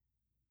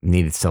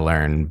needs to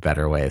learn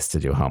better ways to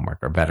do homework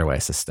or better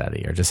ways to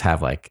study or just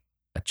have like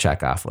a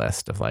check off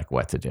list of like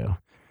what to do.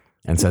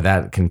 And so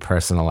that can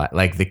personalize,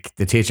 like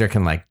the teacher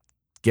can like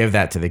give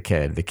that to the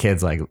kid. The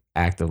kid's like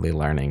actively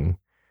learning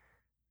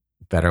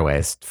better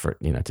ways for,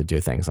 to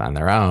do things on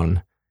their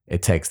own.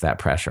 It takes that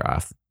pressure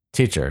off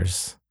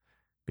teachers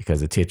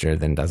because the teacher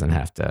then doesn't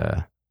have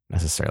to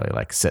necessarily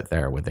like sit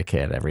there with the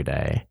kid every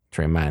day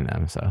to remind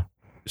them.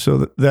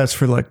 So that's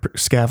for like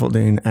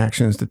scaffolding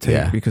actions to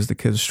take because the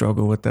kids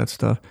struggle with that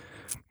stuff.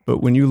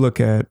 But when you look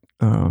at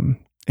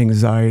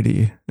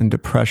anxiety and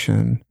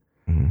depression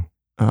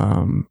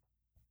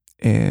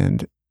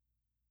and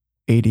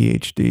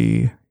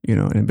ADHD,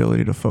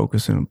 inability to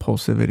focus and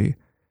impulsivity,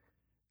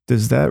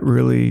 does that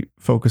really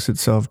focus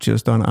itself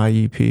just on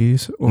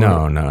IEPs? Or?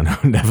 No,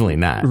 definitely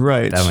not.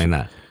 Right. Definitely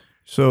not.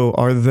 So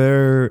are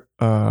there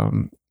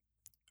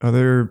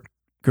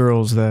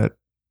girls that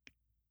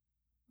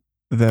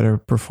are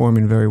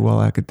performing very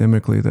well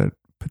academically that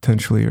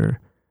potentially are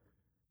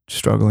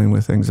struggling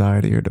with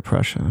anxiety or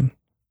depression?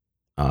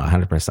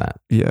 100%.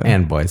 Yeah.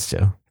 And boys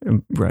too.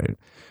 Right.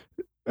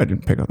 I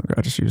didn't pick on the girl.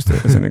 I just used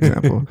it as an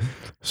example.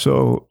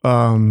 So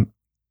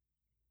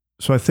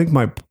I think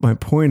my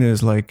point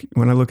is like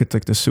when I look at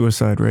like the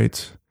suicide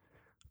rates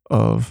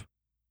of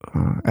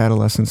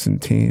adolescents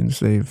and teens,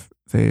 they've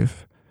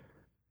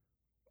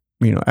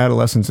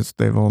adolescents,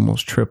 they've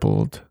almost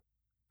tripled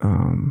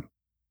in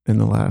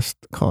the last,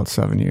 call it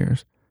 7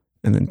 years.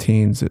 And then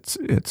teens, it's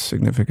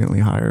significantly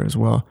higher as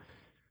well.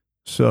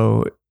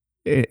 So,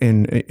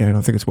 and I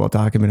don't think it's well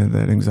documented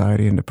that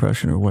anxiety and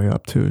depression are way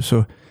up too.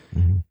 So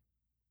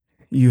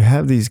you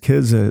have these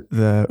kids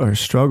that are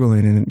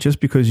struggling, and just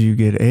because you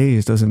get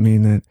A's doesn't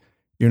mean that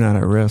you're not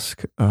at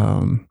risk.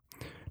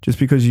 Just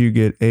because you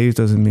get A's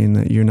doesn't mean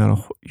that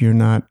you're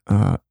not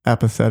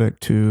apathetic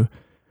to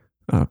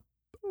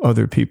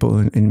other people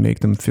and make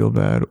them feel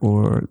bad,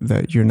 or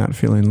that you're not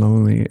feeling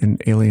lonely and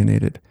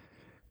alienated.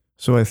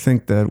 So I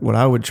think that what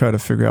I would try to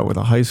figure out with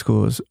a high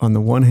school is, on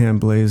the one hand,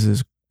 Blaze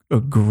is a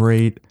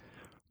great,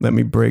 let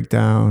me break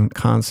down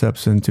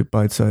concepts into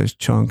bite-sized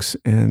chunks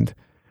and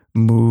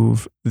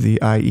move the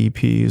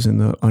IEPs and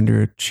the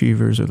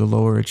underachievers or the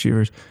lower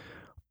achievers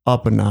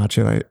up a notch.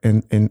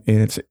 And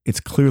it's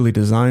clearly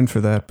designed for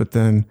that. But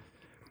then,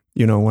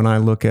 when I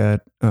look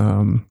at,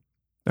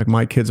 like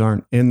my kids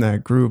aren't in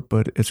that group,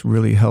 but it's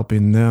really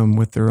helping them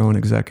with their own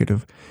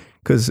executive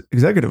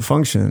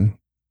function.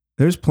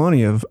 There's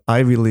plenty of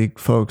Ivy League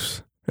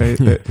folks, right,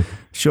 that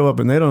show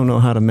up and they don't know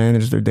how to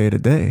manage their day to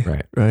day.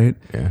 Right.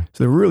 Yeah.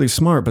 So they're really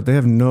smart, but they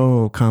have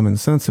no common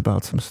sense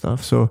about some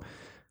stuff. So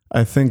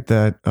I think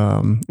that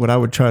what I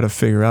would try to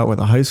figure out with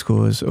a high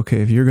school is,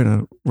 okay, if you're going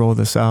to roll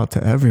this out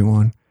to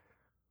everyone,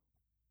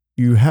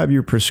 you have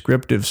your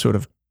prescriptive sort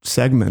of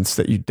segments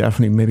that you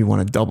definitely maybe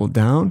want to double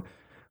down.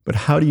 But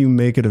how do you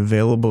make it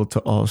available to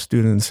all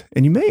students?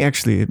 And you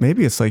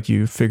maybe it's like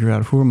you figure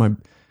out who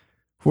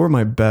are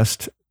my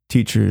best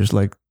teachers,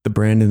 like the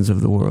Brandons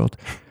of the world,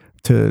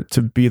 to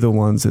be the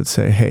ones that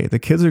say, hey, the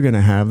kids are going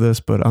to have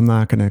this, but I'm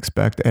not going to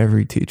expect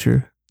every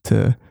teacher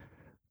to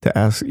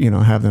ask,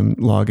 have them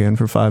log in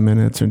for 5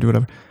 minutes or do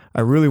whatever.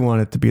 I really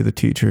want it to be the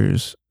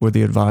teachers or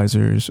the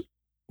advisors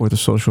or the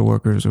social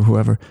workers or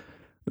whoever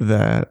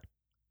that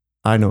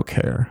I know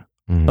care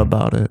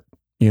about it,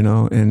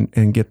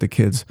 and get the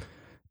kids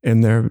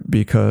in there,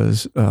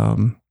 because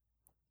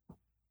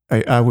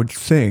I would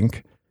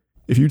think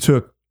if you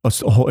took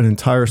an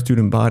entire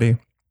student body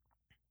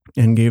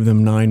and gave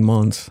them 9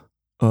 months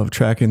of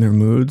tracking their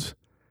moods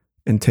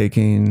and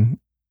taking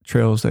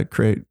trails that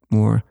create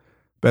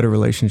better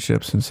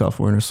relationships and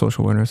self-awareness,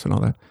 social awareness and all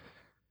that,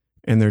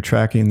 and they're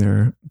tracking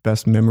their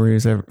best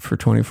memories for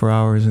 24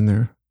 hours and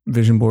their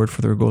vision board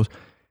for their goals,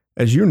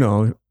 as you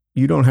know,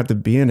 you don't have to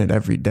be in it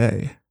every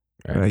day.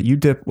 Right.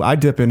 I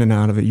dip in and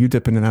out of it. You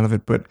dip in and out of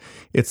it, but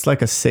it's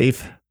like a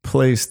safe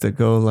place to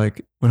go.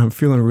 Like when I'm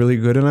feeling really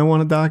good and I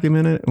want to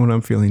document it, when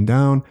I'm feeling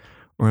down,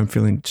 or I'm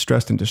feeling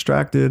stressed and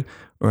distracted,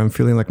 or I'm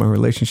feeling like my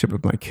relationship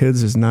with my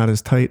kids is not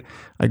as tight,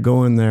 I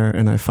go in there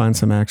and I find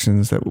some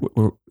actions that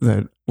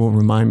will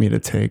remind me to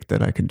take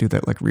that I can do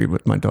that, like read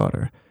with my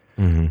daughter.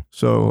 Mm-hmm.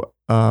 So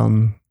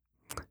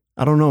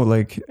I don't know,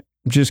 like,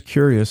 I'm just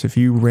curious if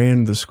you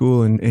ran the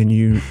school and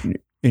you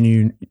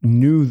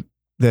knew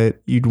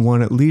that you'd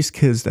want at least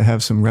kids to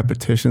have some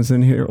repetitions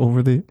in here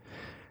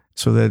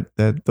so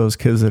that those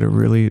kids that are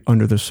really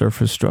under the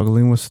surface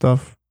struggling with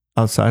stuff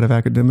outside of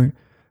academic,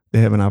 they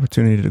have an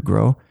opportunity to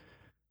grow.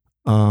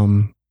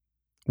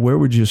 Where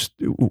would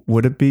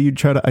it be you'd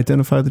try to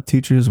identify the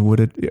teachers?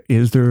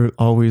 Is there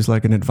always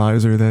like an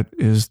advisor that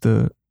is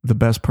the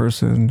best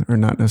person, or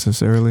not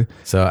necessarily?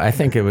 So I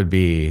think it would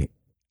be,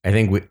 I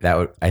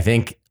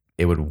think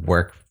it would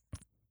work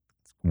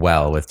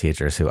well with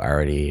teachers who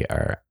already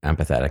are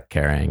empathetic,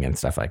 caring, and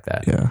stuff like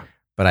that. Yeah.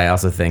 But I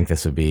also think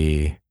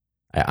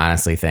I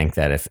honestly think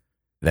that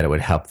it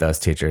would help those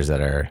teachers that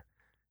are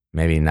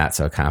maybe not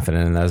so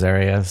confident in those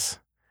areas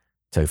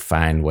to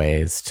find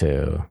ways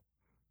to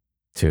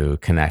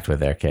connect with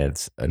their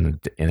kids in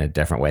a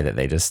different way that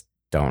they just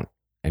don't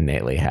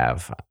innately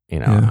have,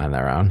 on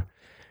their own.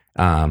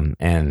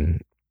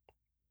 And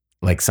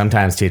like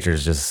sometimes some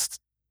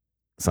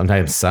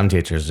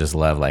teachers just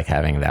love like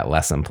having that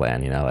lesson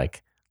plan,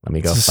 like, let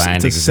me go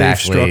find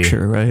exactly safe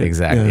structure, right?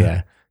 Exactly.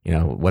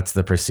 Yeah. What's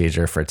the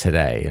procedure for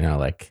today?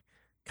 Like,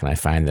 can I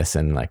find this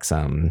in like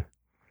some,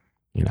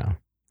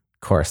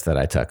 course that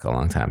I took a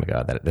long time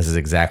ago, that this is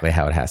exactly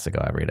how it has to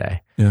go every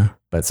day. Yeah.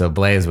 But so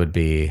Blaze would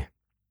be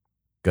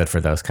good for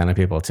those kind of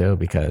people too,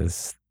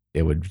 because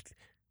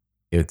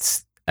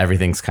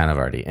everything's kind of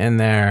already in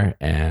there,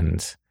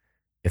 and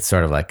it's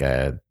sort of like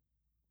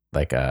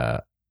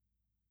a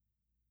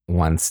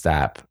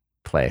one-stop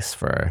place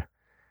for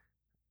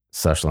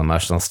social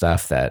emotional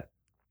stuff that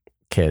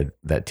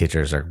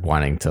teachers are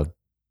wanting to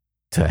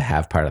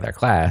have part of their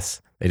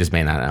class. They just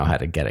may not know how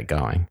to get it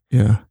going.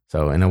 Yeah.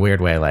 So in a weird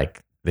way,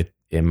 like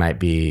it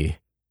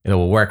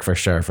will work for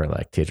sure for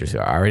like teachers who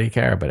already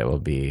care, but it will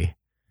be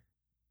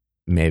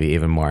maybe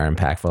even more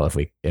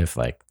impactful if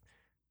like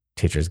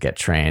teachers get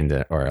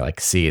trained or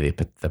like see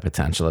the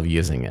potential of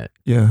using it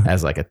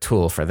as like a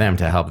tool for them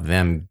to help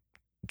them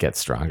get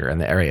stronger in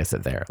the areas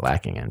that they're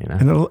lacking in,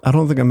 And I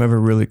don't think I'm ever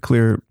really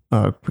clear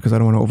because I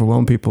don't want to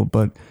overwhelm people,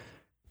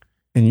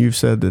 and you've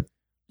said that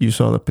you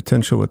saw the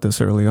potential with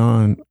this early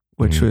on,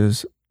 which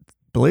was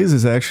Blaze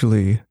is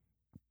actually,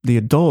 the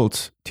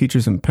adults,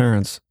 teachers and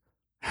parents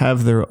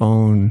have their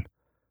own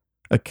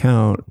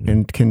account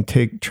and can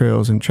take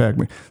trails and track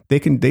me. They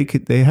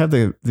have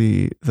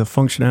the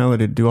functionality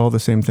to do all the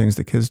same things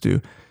the kids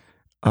do.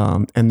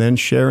 And then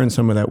share in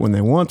some of that when they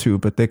want to,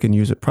 but they can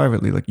use it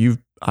privately. Like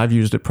I've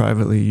used it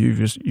privately. You've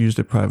just used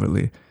it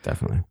privately.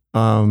 Definitely.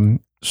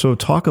 So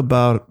talk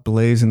about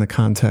Blaze in the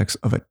context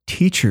of a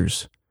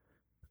teacher's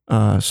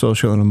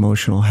social and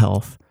emotional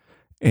health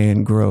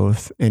and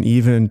growth, and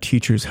even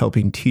teachers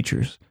helping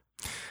teachers.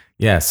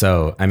 Yeah.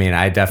 So, I mean,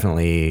 I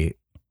definitely,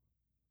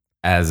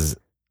 as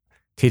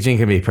teaching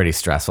can be pretty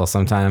stressful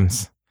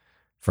sometimes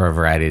for a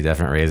variety of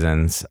different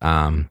reasons.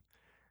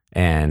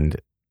 And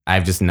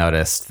I've just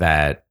noticed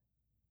that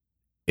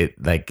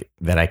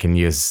that I can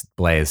use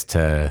Blaze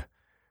to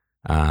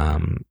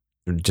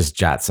just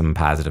jot some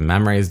positive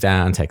memories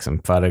down, take some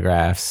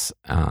photographs,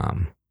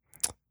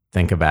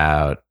 think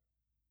about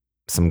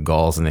some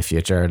goals in the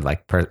future,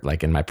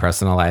 like in my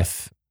personal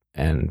life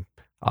and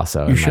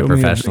also in my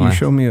professional life. You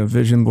show me a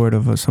vision board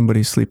of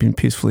somebody sleeping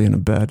peacefully in a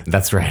bed.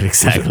 That's right,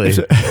 exactly.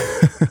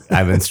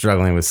 I've been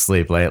struggling with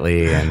sleep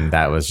lately, and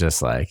that was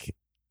just like,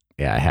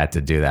 I had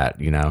to do that,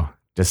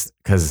 just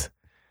because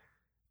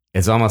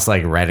it's almost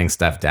like writing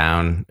stuff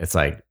down. It's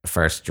like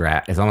first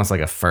draft. It's almost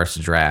like a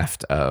first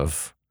draft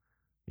of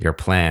your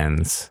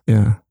plans.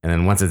 Yeah. And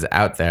then once it's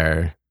out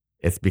there,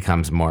 it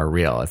becomes more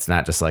real. It's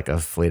not just like a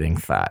fleeting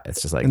thought.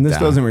 It's just like, and this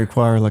doesn't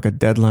require like a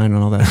deadline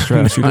and all that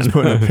stress. You just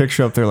put a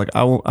picture up there. Like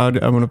I want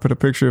to put a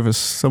picture of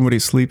somebody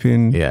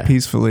sleeping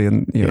peacefully,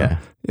 and yeah.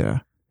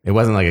 It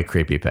wasn't like a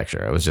creepy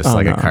picture. It was just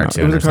a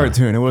cartoon. It was a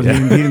cartoon. It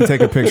wasn't. He didn't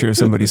take a picture of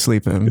somebody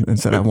sleeping and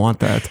said, "I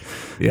want that."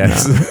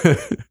 Yes.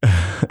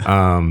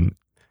 No.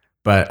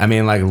 But I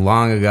mean, like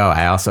long ago,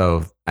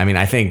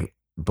 I think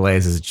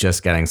Blaze is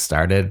just getting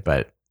started,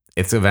 but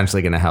it's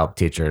eventually going to help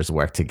teachers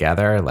work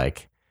together.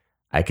 Like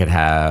I could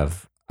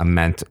have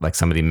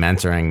somebody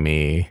mentoring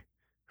me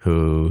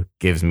who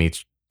gives me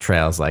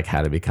trails like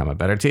how to become a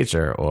better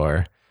teacher,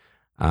 or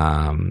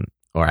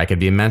I could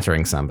be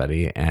mentoring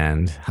somebody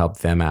and help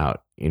them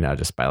out,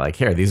 just by like,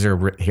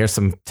 here's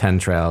some 10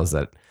 trails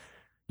that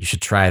you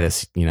should try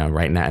this,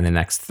 right now in the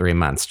next 3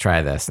 months,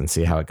 try this and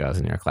see how it goes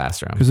in your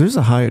classroom. Because there's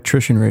a high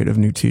attrition rate of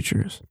new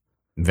teachers.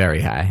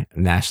 Very high,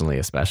 nationally,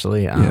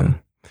 especially. And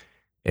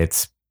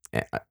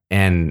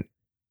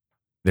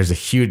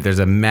there's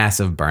a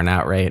massive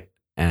burnout rate,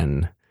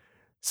 and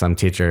some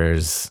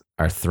teachers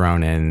are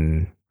thrown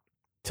in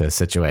to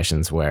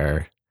situations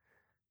where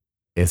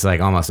it's like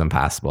almost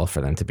impossible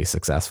for them to be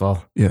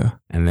successful. Yeah.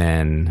 And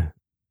then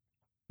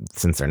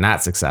since they're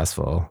not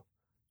successful,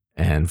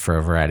 and for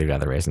a variety of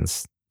other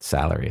reasons,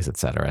 salaries, et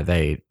cetera.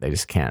 They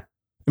just can't.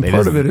 And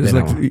part of it is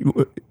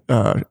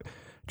like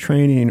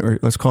training, or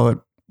let's call it,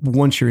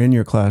 once you're in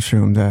your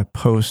classroom, that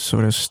post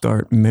sort of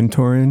start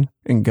mentoring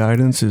and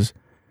guidance is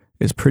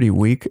pretty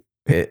weak.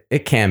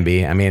 It can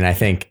be. I mean, I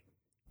think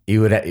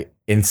you would,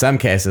 in some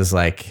cases,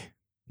 like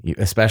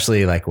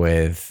especially like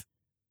with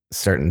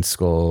certain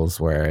schools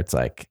where it's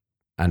like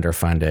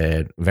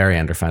underfunded, very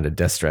underfunded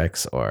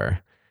districts, or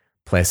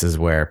places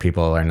where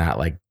people are not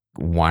like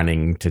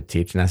wanting to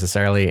teach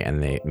necessarily,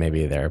 and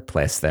they're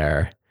placed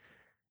there.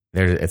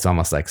 It's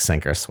almost like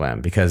sink or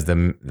swim, because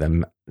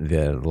the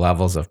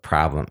levels of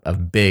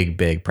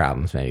big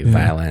problems, maybe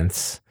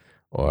violence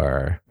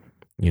or,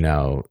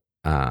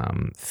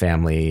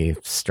 family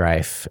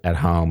strife at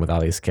home with all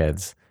these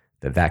kids,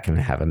 that can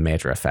have a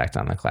major effect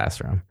on the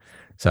classroom.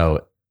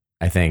 So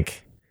I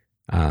think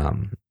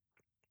that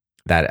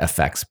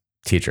affects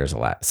teachers a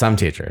lot. Some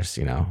teachers,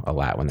 a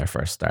lot when they're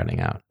first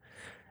starting out,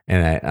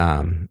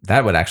 and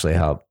that would actually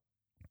help.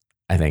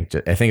 I think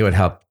it would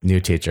help new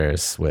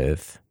teachers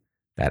with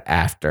that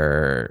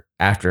after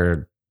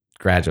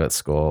graduate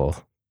school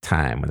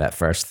time, with that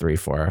first 3,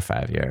 4, or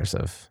 5 years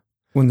of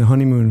when the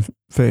honeymoon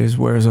phase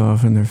wears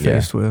off and they're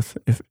faced with,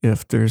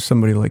 if there's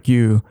somebody like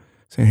you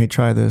saying, hey,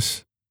 try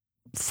this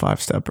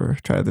 5-stepper,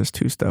 try this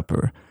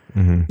 2-stepper,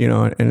 and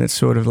it's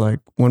sort of like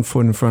one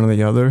foot in front of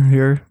the other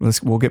here.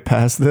 We'll get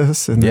past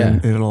this, and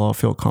then it'll all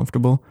feel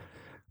comfortable.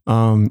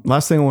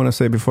 Last thing I want to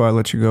say before I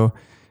let you go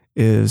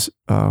is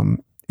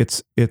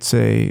it's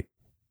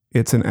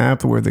an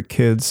app where the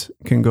kids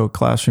can go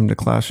classroom to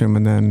classroom,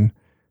 and then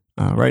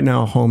right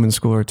now home and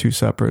school are 2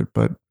 separate,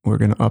 but we're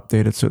going to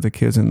update it so the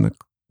kids in the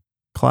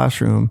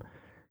classroom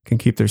can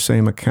keep their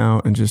same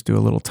account and just do a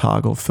little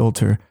toggle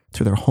filter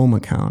to their home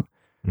account.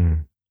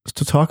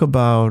 To talk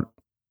about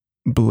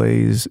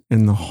Blaze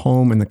in the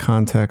home in the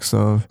context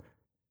of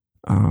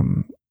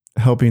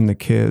helping the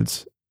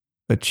kids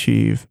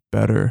achieve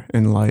better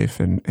in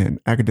life and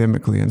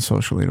academically and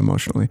socially and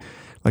emotionally,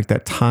 like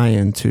that tie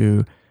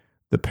into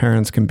the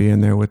parents can be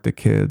in there with the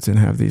kids and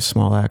have these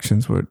small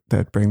actions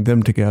that bring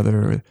them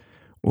together,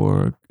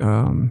 or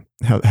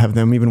have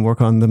them even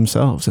work on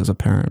themselves as a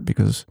parent,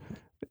 because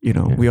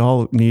we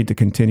all need to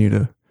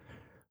continue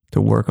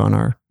to work on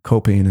our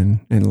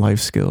coping and life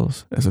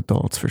skills as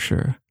adults, for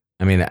sure.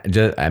 I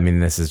mean,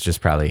 this is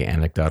just probably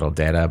anecdotal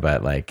data,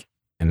 but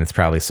and it's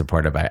probably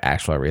supported by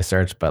actual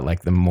research, but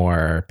like the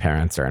more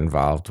parents are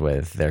involved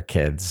with their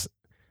kids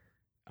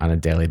on a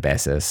daily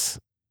basis,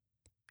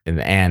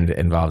 and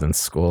involved in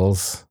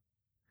schools,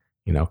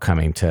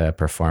 coming to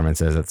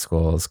performances at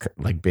schools,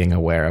 like being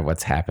aware of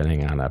what's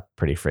happening on a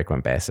pretty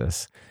frequent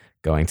basis,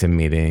 going to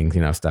meetings,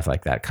 stuff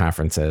like that,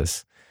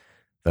 conferences.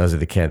 Those are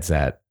the kids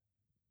that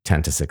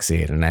tend to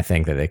succeed. And I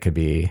think that it could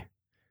be,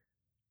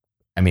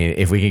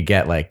 if we could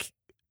get like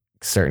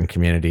certain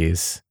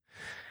communities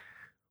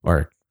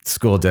or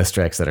school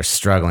districts that are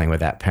struggling with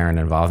that parent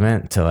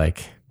involvement to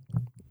like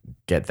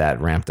get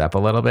that ramped up a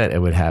little bit, it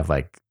would have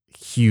like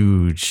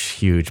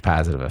huge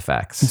positive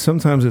effects. And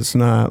sometimes it's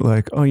not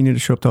like, oh, you need to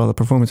show up to all the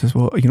performances.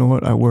 Well, you know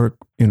what? I work,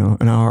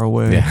 an hour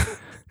away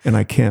and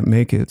I can't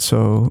make it.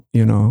 So,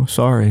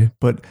 sorry,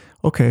 but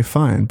okay,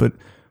 fine. But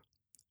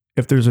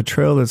if there's a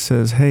trail that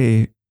says,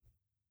 hey,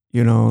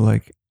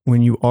 like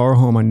when you are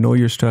home, I know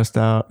you're stressed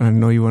out, and I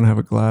know you want to have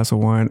a glass of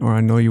wine, or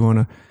I know you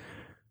want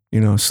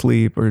to,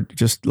 sleep, or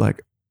just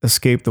like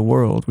escape the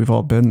world. We've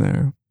all been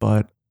there,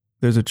 but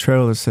there's a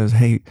trail that says,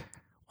 hey,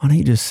 why don't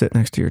you just sit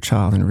next to your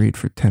child and read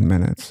for 10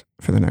 minutes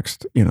for the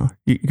next, you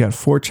got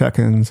 4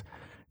 check-ins.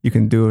 You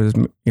can do it as,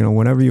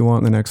 whenever you want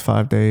in the next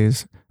 5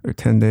 days or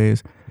 10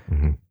 days.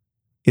 Mm-hmm.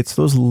 It's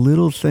those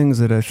little things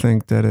that I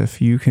think that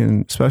if you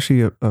can,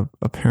 especially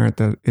a parent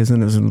that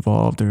isn't as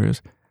involved or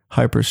is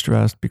hyper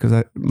stressed,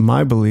 because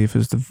my belief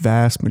is the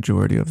vast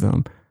majority of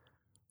them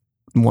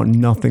want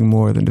nothing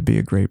more than to be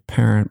a great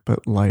parent,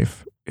 but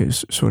life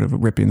is sort of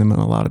ripping them in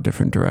a lot of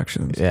different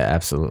directions. Yeah,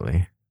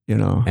 absolutely.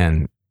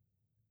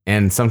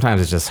 And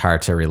sometimes it's just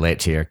hard to relate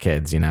to your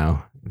kids,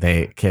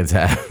 kids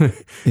have,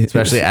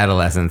 especially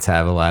adolescents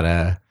have a lot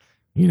of,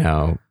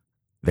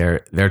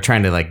 they're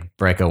trying to like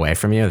break away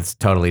from you. It's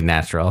totally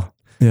natural.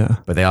 Yeah.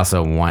 But they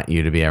also want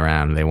you to be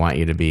around. They want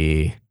you to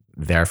be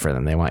there for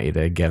them. They want you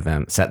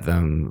to set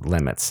them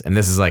limits. And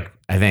this is like,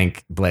 I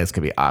think Blaze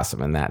could be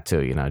awesome in that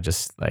too,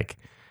 just like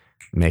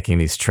making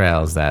these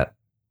trails that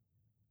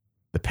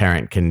the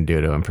parent can do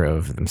to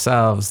improve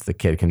themselves, the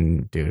kid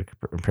can do to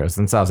improve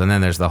themselves. And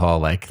then there's the whole,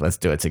 like, let's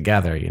do it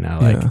together,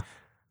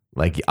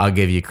 like I'll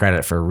give you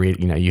credit for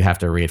you have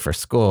to read for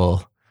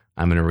school.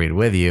 I'm going to read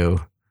with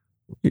you.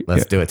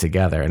 Let's do it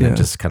together. And it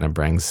just kind of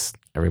brings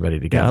everybody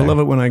together. Yeah, I love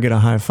it when I get a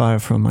high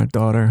five from my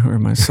daughter or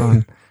my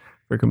son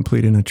for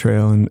completing a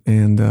trail. And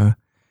in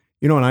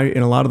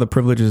a lot of the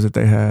privileges that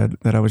they had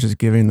that I was just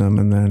giving them.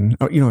 And then,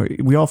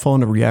 we all fall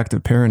into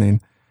reactive parenting.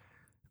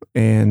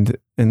 And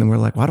then we're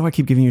like, why do I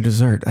keep giving you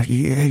dessert? Why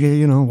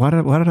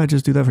did I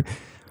just do that?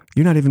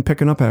 You're not even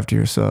picking up after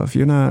yourself.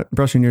 You're not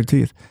brushing your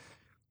teeth.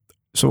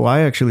 So I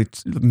actually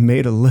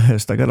made a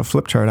list. I got a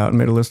flip chart out and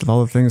made a list of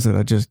all the things that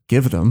I just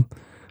give them.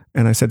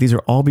 And I said, these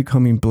are all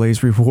becoming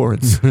Blaze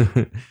rewards.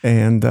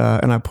 and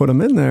I put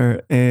them in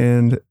there,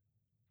 and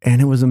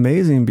it was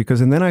amazing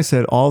because, and then I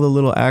said, all the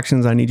little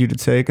actions I need you to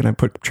take. And I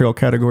put trail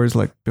categories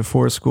like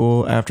before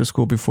school, after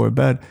school, before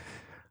bed.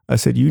 I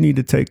said, you need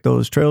to take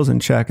those trails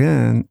and check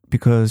in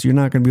because you're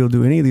not going to be able to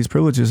do any of these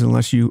privileges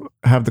unless you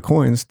have the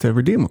coins to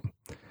redeem them.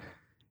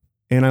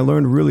 And I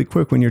learned really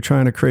quick when you're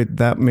trying to create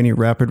that many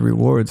rapid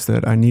rewards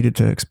that I needed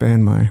to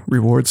expand my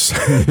rewards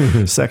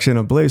section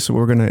of Blaze. So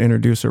we're going to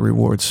introduce a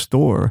rewards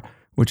store,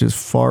 which is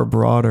far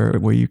broader,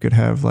 where you could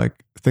have like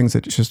things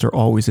that just are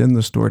always in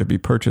the store to be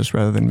purchased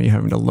rather than me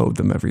having to load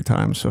them every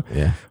time. So,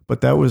 yeah.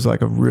 But that was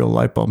like a real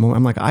light bulb moment.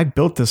 I'm like, I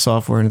built this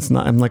software and it's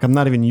not, I'm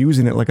not even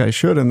using it like I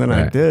should. And then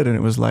I did. And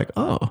it was like,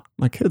 oh,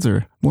 my kids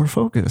are more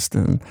focused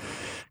and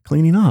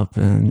cleaning up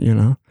and, you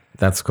know.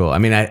 That's cool. I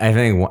mean, I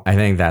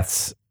think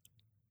that's,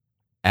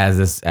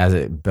 as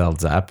it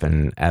builds up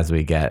and as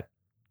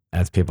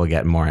people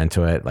get more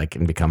into it, like,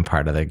 and become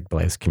part of the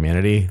Blaze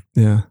community.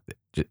 Yeah.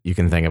 You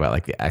can think about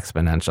like the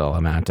exponential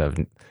amount of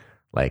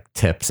like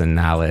tips and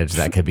knowledge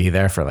that could be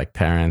there for like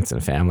parents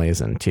and families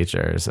and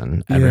teachers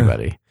and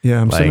everybody.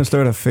 Yeah. I'm going to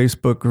start a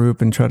Facebook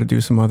group and try to do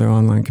some other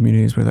online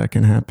communities where that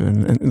can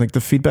happen. And like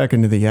the feedback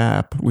into the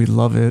app, we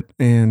love it.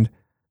 And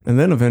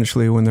then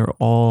eventually when they're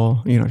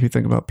all, you know, if you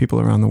think about people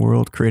around the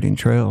world creating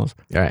trails.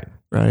 Right.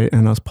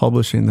 And us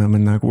publishing them,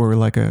 and like we're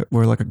like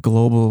a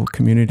global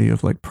community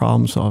of like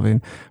problem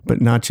solving, but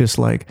not just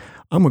like,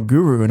 I'm a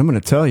guru and I'm going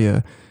to tell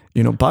you,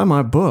 you know, buy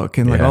my book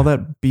and like all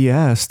that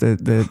BS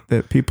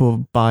that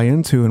people buy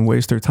into and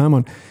waste their time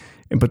on.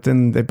 But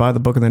then they buy the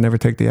book and they never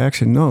take the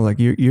action. No, like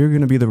you're going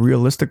to be the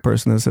realistic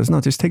person that says,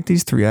 no, just take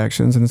these 3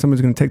 actions. And then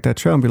somebody's going to take that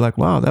trail and be like,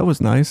 wow, that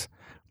was nice.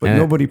 But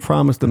nobody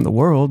promised them the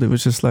world. It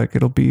was just like,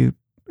 it'll be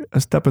a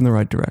step in the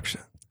right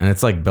direction. And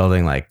it's like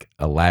building like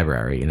a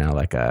library, you know,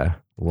 like a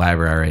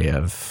library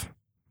of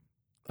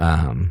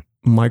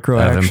micro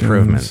of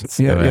improvements,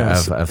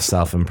 of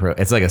self-improvement.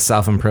 It's like a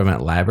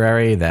self-improvement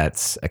library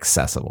that's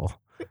accessible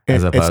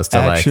as opposed to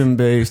action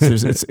based.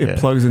 It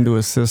plugs into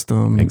a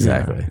system.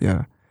 Exactly.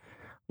 Yeah.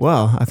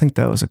 Well, I think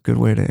that was a good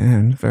way to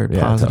end. Very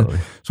positive.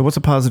 Totally. So what's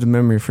a positive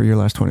memory for your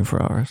last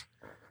 24 hours?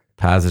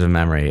 Positive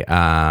memory.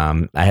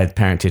 I had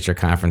parent-teacher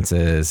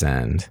conferences,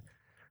 and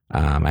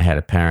I had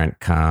a parent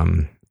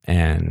come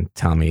and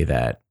tell me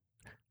that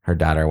her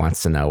daughter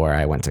wants to know where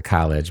I went to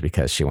college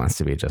because she wants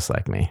to be just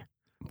like me.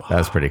 Wow. That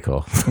was pretty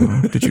cool.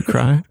 Did you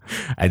cry?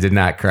 I did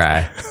not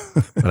cry,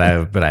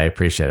 but I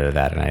appreciated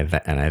that,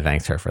 and I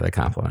thanked her for the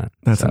compliment.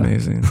 That's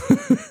amazing.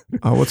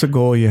 What's a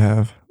goal you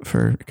have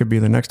for? It could be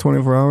the next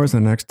 24 hours, the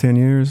next 10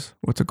 years.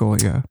 What's a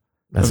goal you have?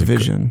 That's a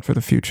vision for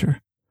the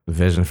future.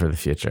 Vision for the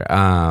future.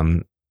 I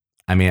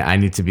mean, I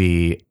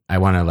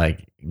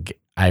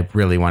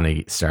really want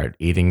to start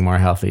eating more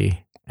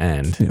healthy,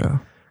 and me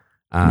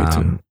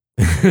too.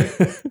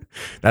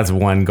 That's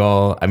one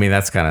goal. I mean,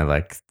 that's kind of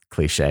like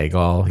cliche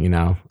goal, you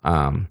know.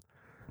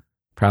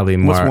 Probably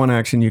more. What's one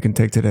action you can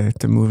take today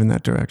to move in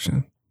that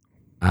direction?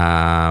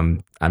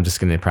 I'm just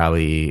gonna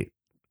probably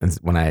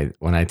when I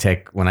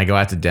go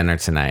out to dinner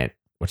tonight,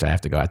 which I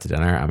have to go out to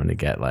dinner, I'm gonna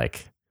get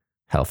like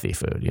healthy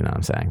food. You know what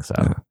I'm saying?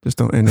 So just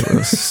don't end it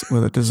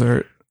with a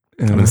dessert.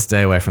 I'm gonna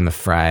stay away from the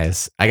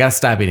fries. I gotta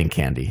stop eating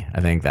candy. I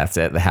think that's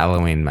it. The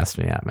Halloween messed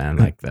me up, man.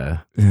 Like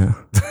yeah.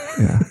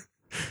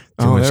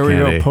 There we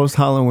go. Post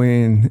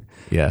Halloween.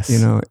 Yes. You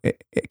know,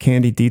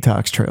 candy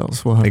detox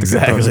trails. We'll have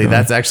exactly.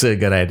 That's actually a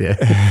good idea.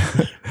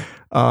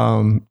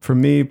 For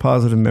me,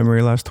 positive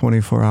memory last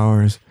 24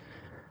 hours.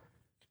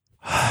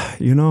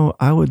 You know,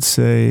 I would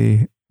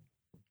say,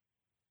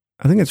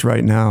 I think it's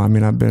right now. I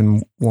mean, I've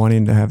been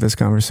wanting to have this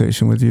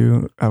conversation with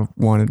you. I've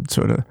wanted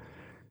sort of,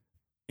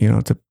 you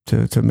know,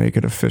 to make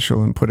it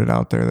official and put it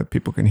out there that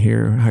people can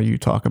hear how you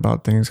talk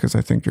about things, because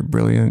I think you're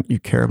brilliant. You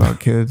care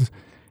about kids.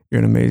 You're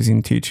an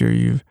amazing teacher.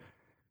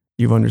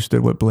 You've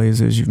understood what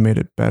Blaze is. You've made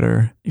it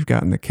better. You've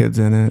gotten the kids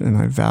in it, and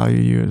I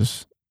value you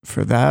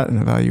for that, and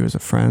I value you as a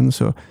friend.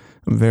 So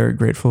I'm very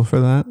grateful for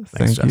that. Thanks,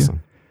 Thank Justin.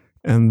 you.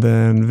 And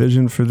then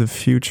vision for the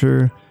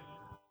future.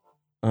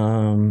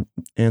 Answer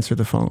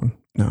the phone.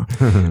 No.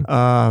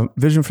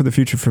 Vision for the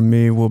future for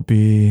me will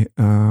be,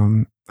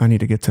 I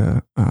need to get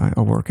to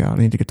a workout.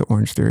 I need to get to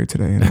Orange Theory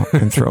today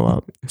and throw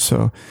up.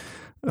 So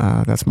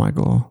that's my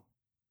goal.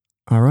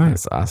 All right.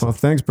 That's awesome. Well,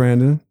 thanks,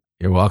 Brandon.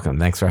 You're welcome.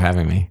 Thanks for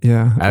having me.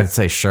 Yeah. I would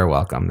say sure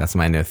welcome. That's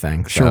my new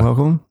thing. Sure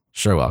welcome?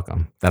 Sure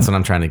welcome. That's what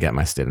I'm trying to get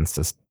my students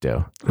to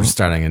do. We're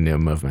starting a new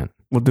movement.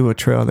 We'll do a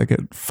trail. They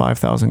get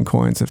 5,000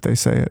 coins if they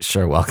say it.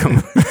 Sure welcome.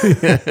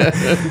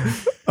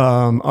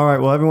 All right.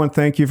 Well, everyone,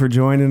 thank you for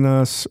joining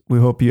us. We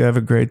hope you have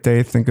a great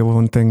day. Think of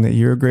one thing that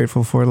you're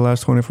grateful for the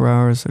last 24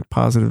 hours, a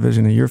positive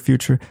vision of your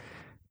future.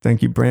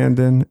 Thank you,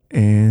 Brandon,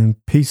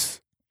 and peace.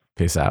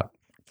 Peace out.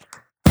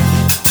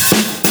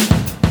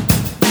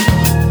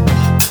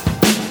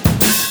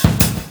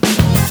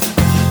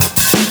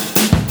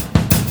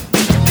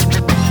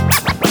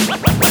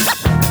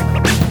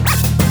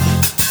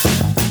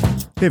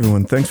 Hey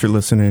everyone, thanks for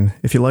listening.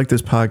 If you like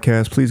this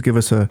podcast, please give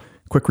us a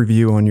quick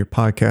review on your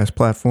podcast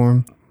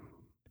platform.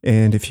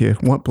 And if you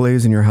want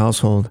Blaze in your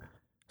household,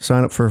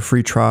 sign up for a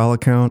free trial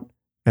account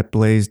at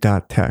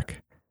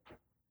blaze.tech.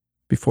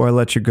 Before I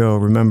let you go,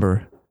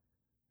 remember,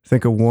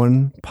 think of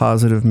one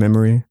positive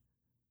memory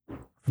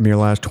from your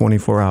last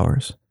 24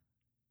 hours.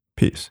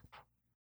 Peace.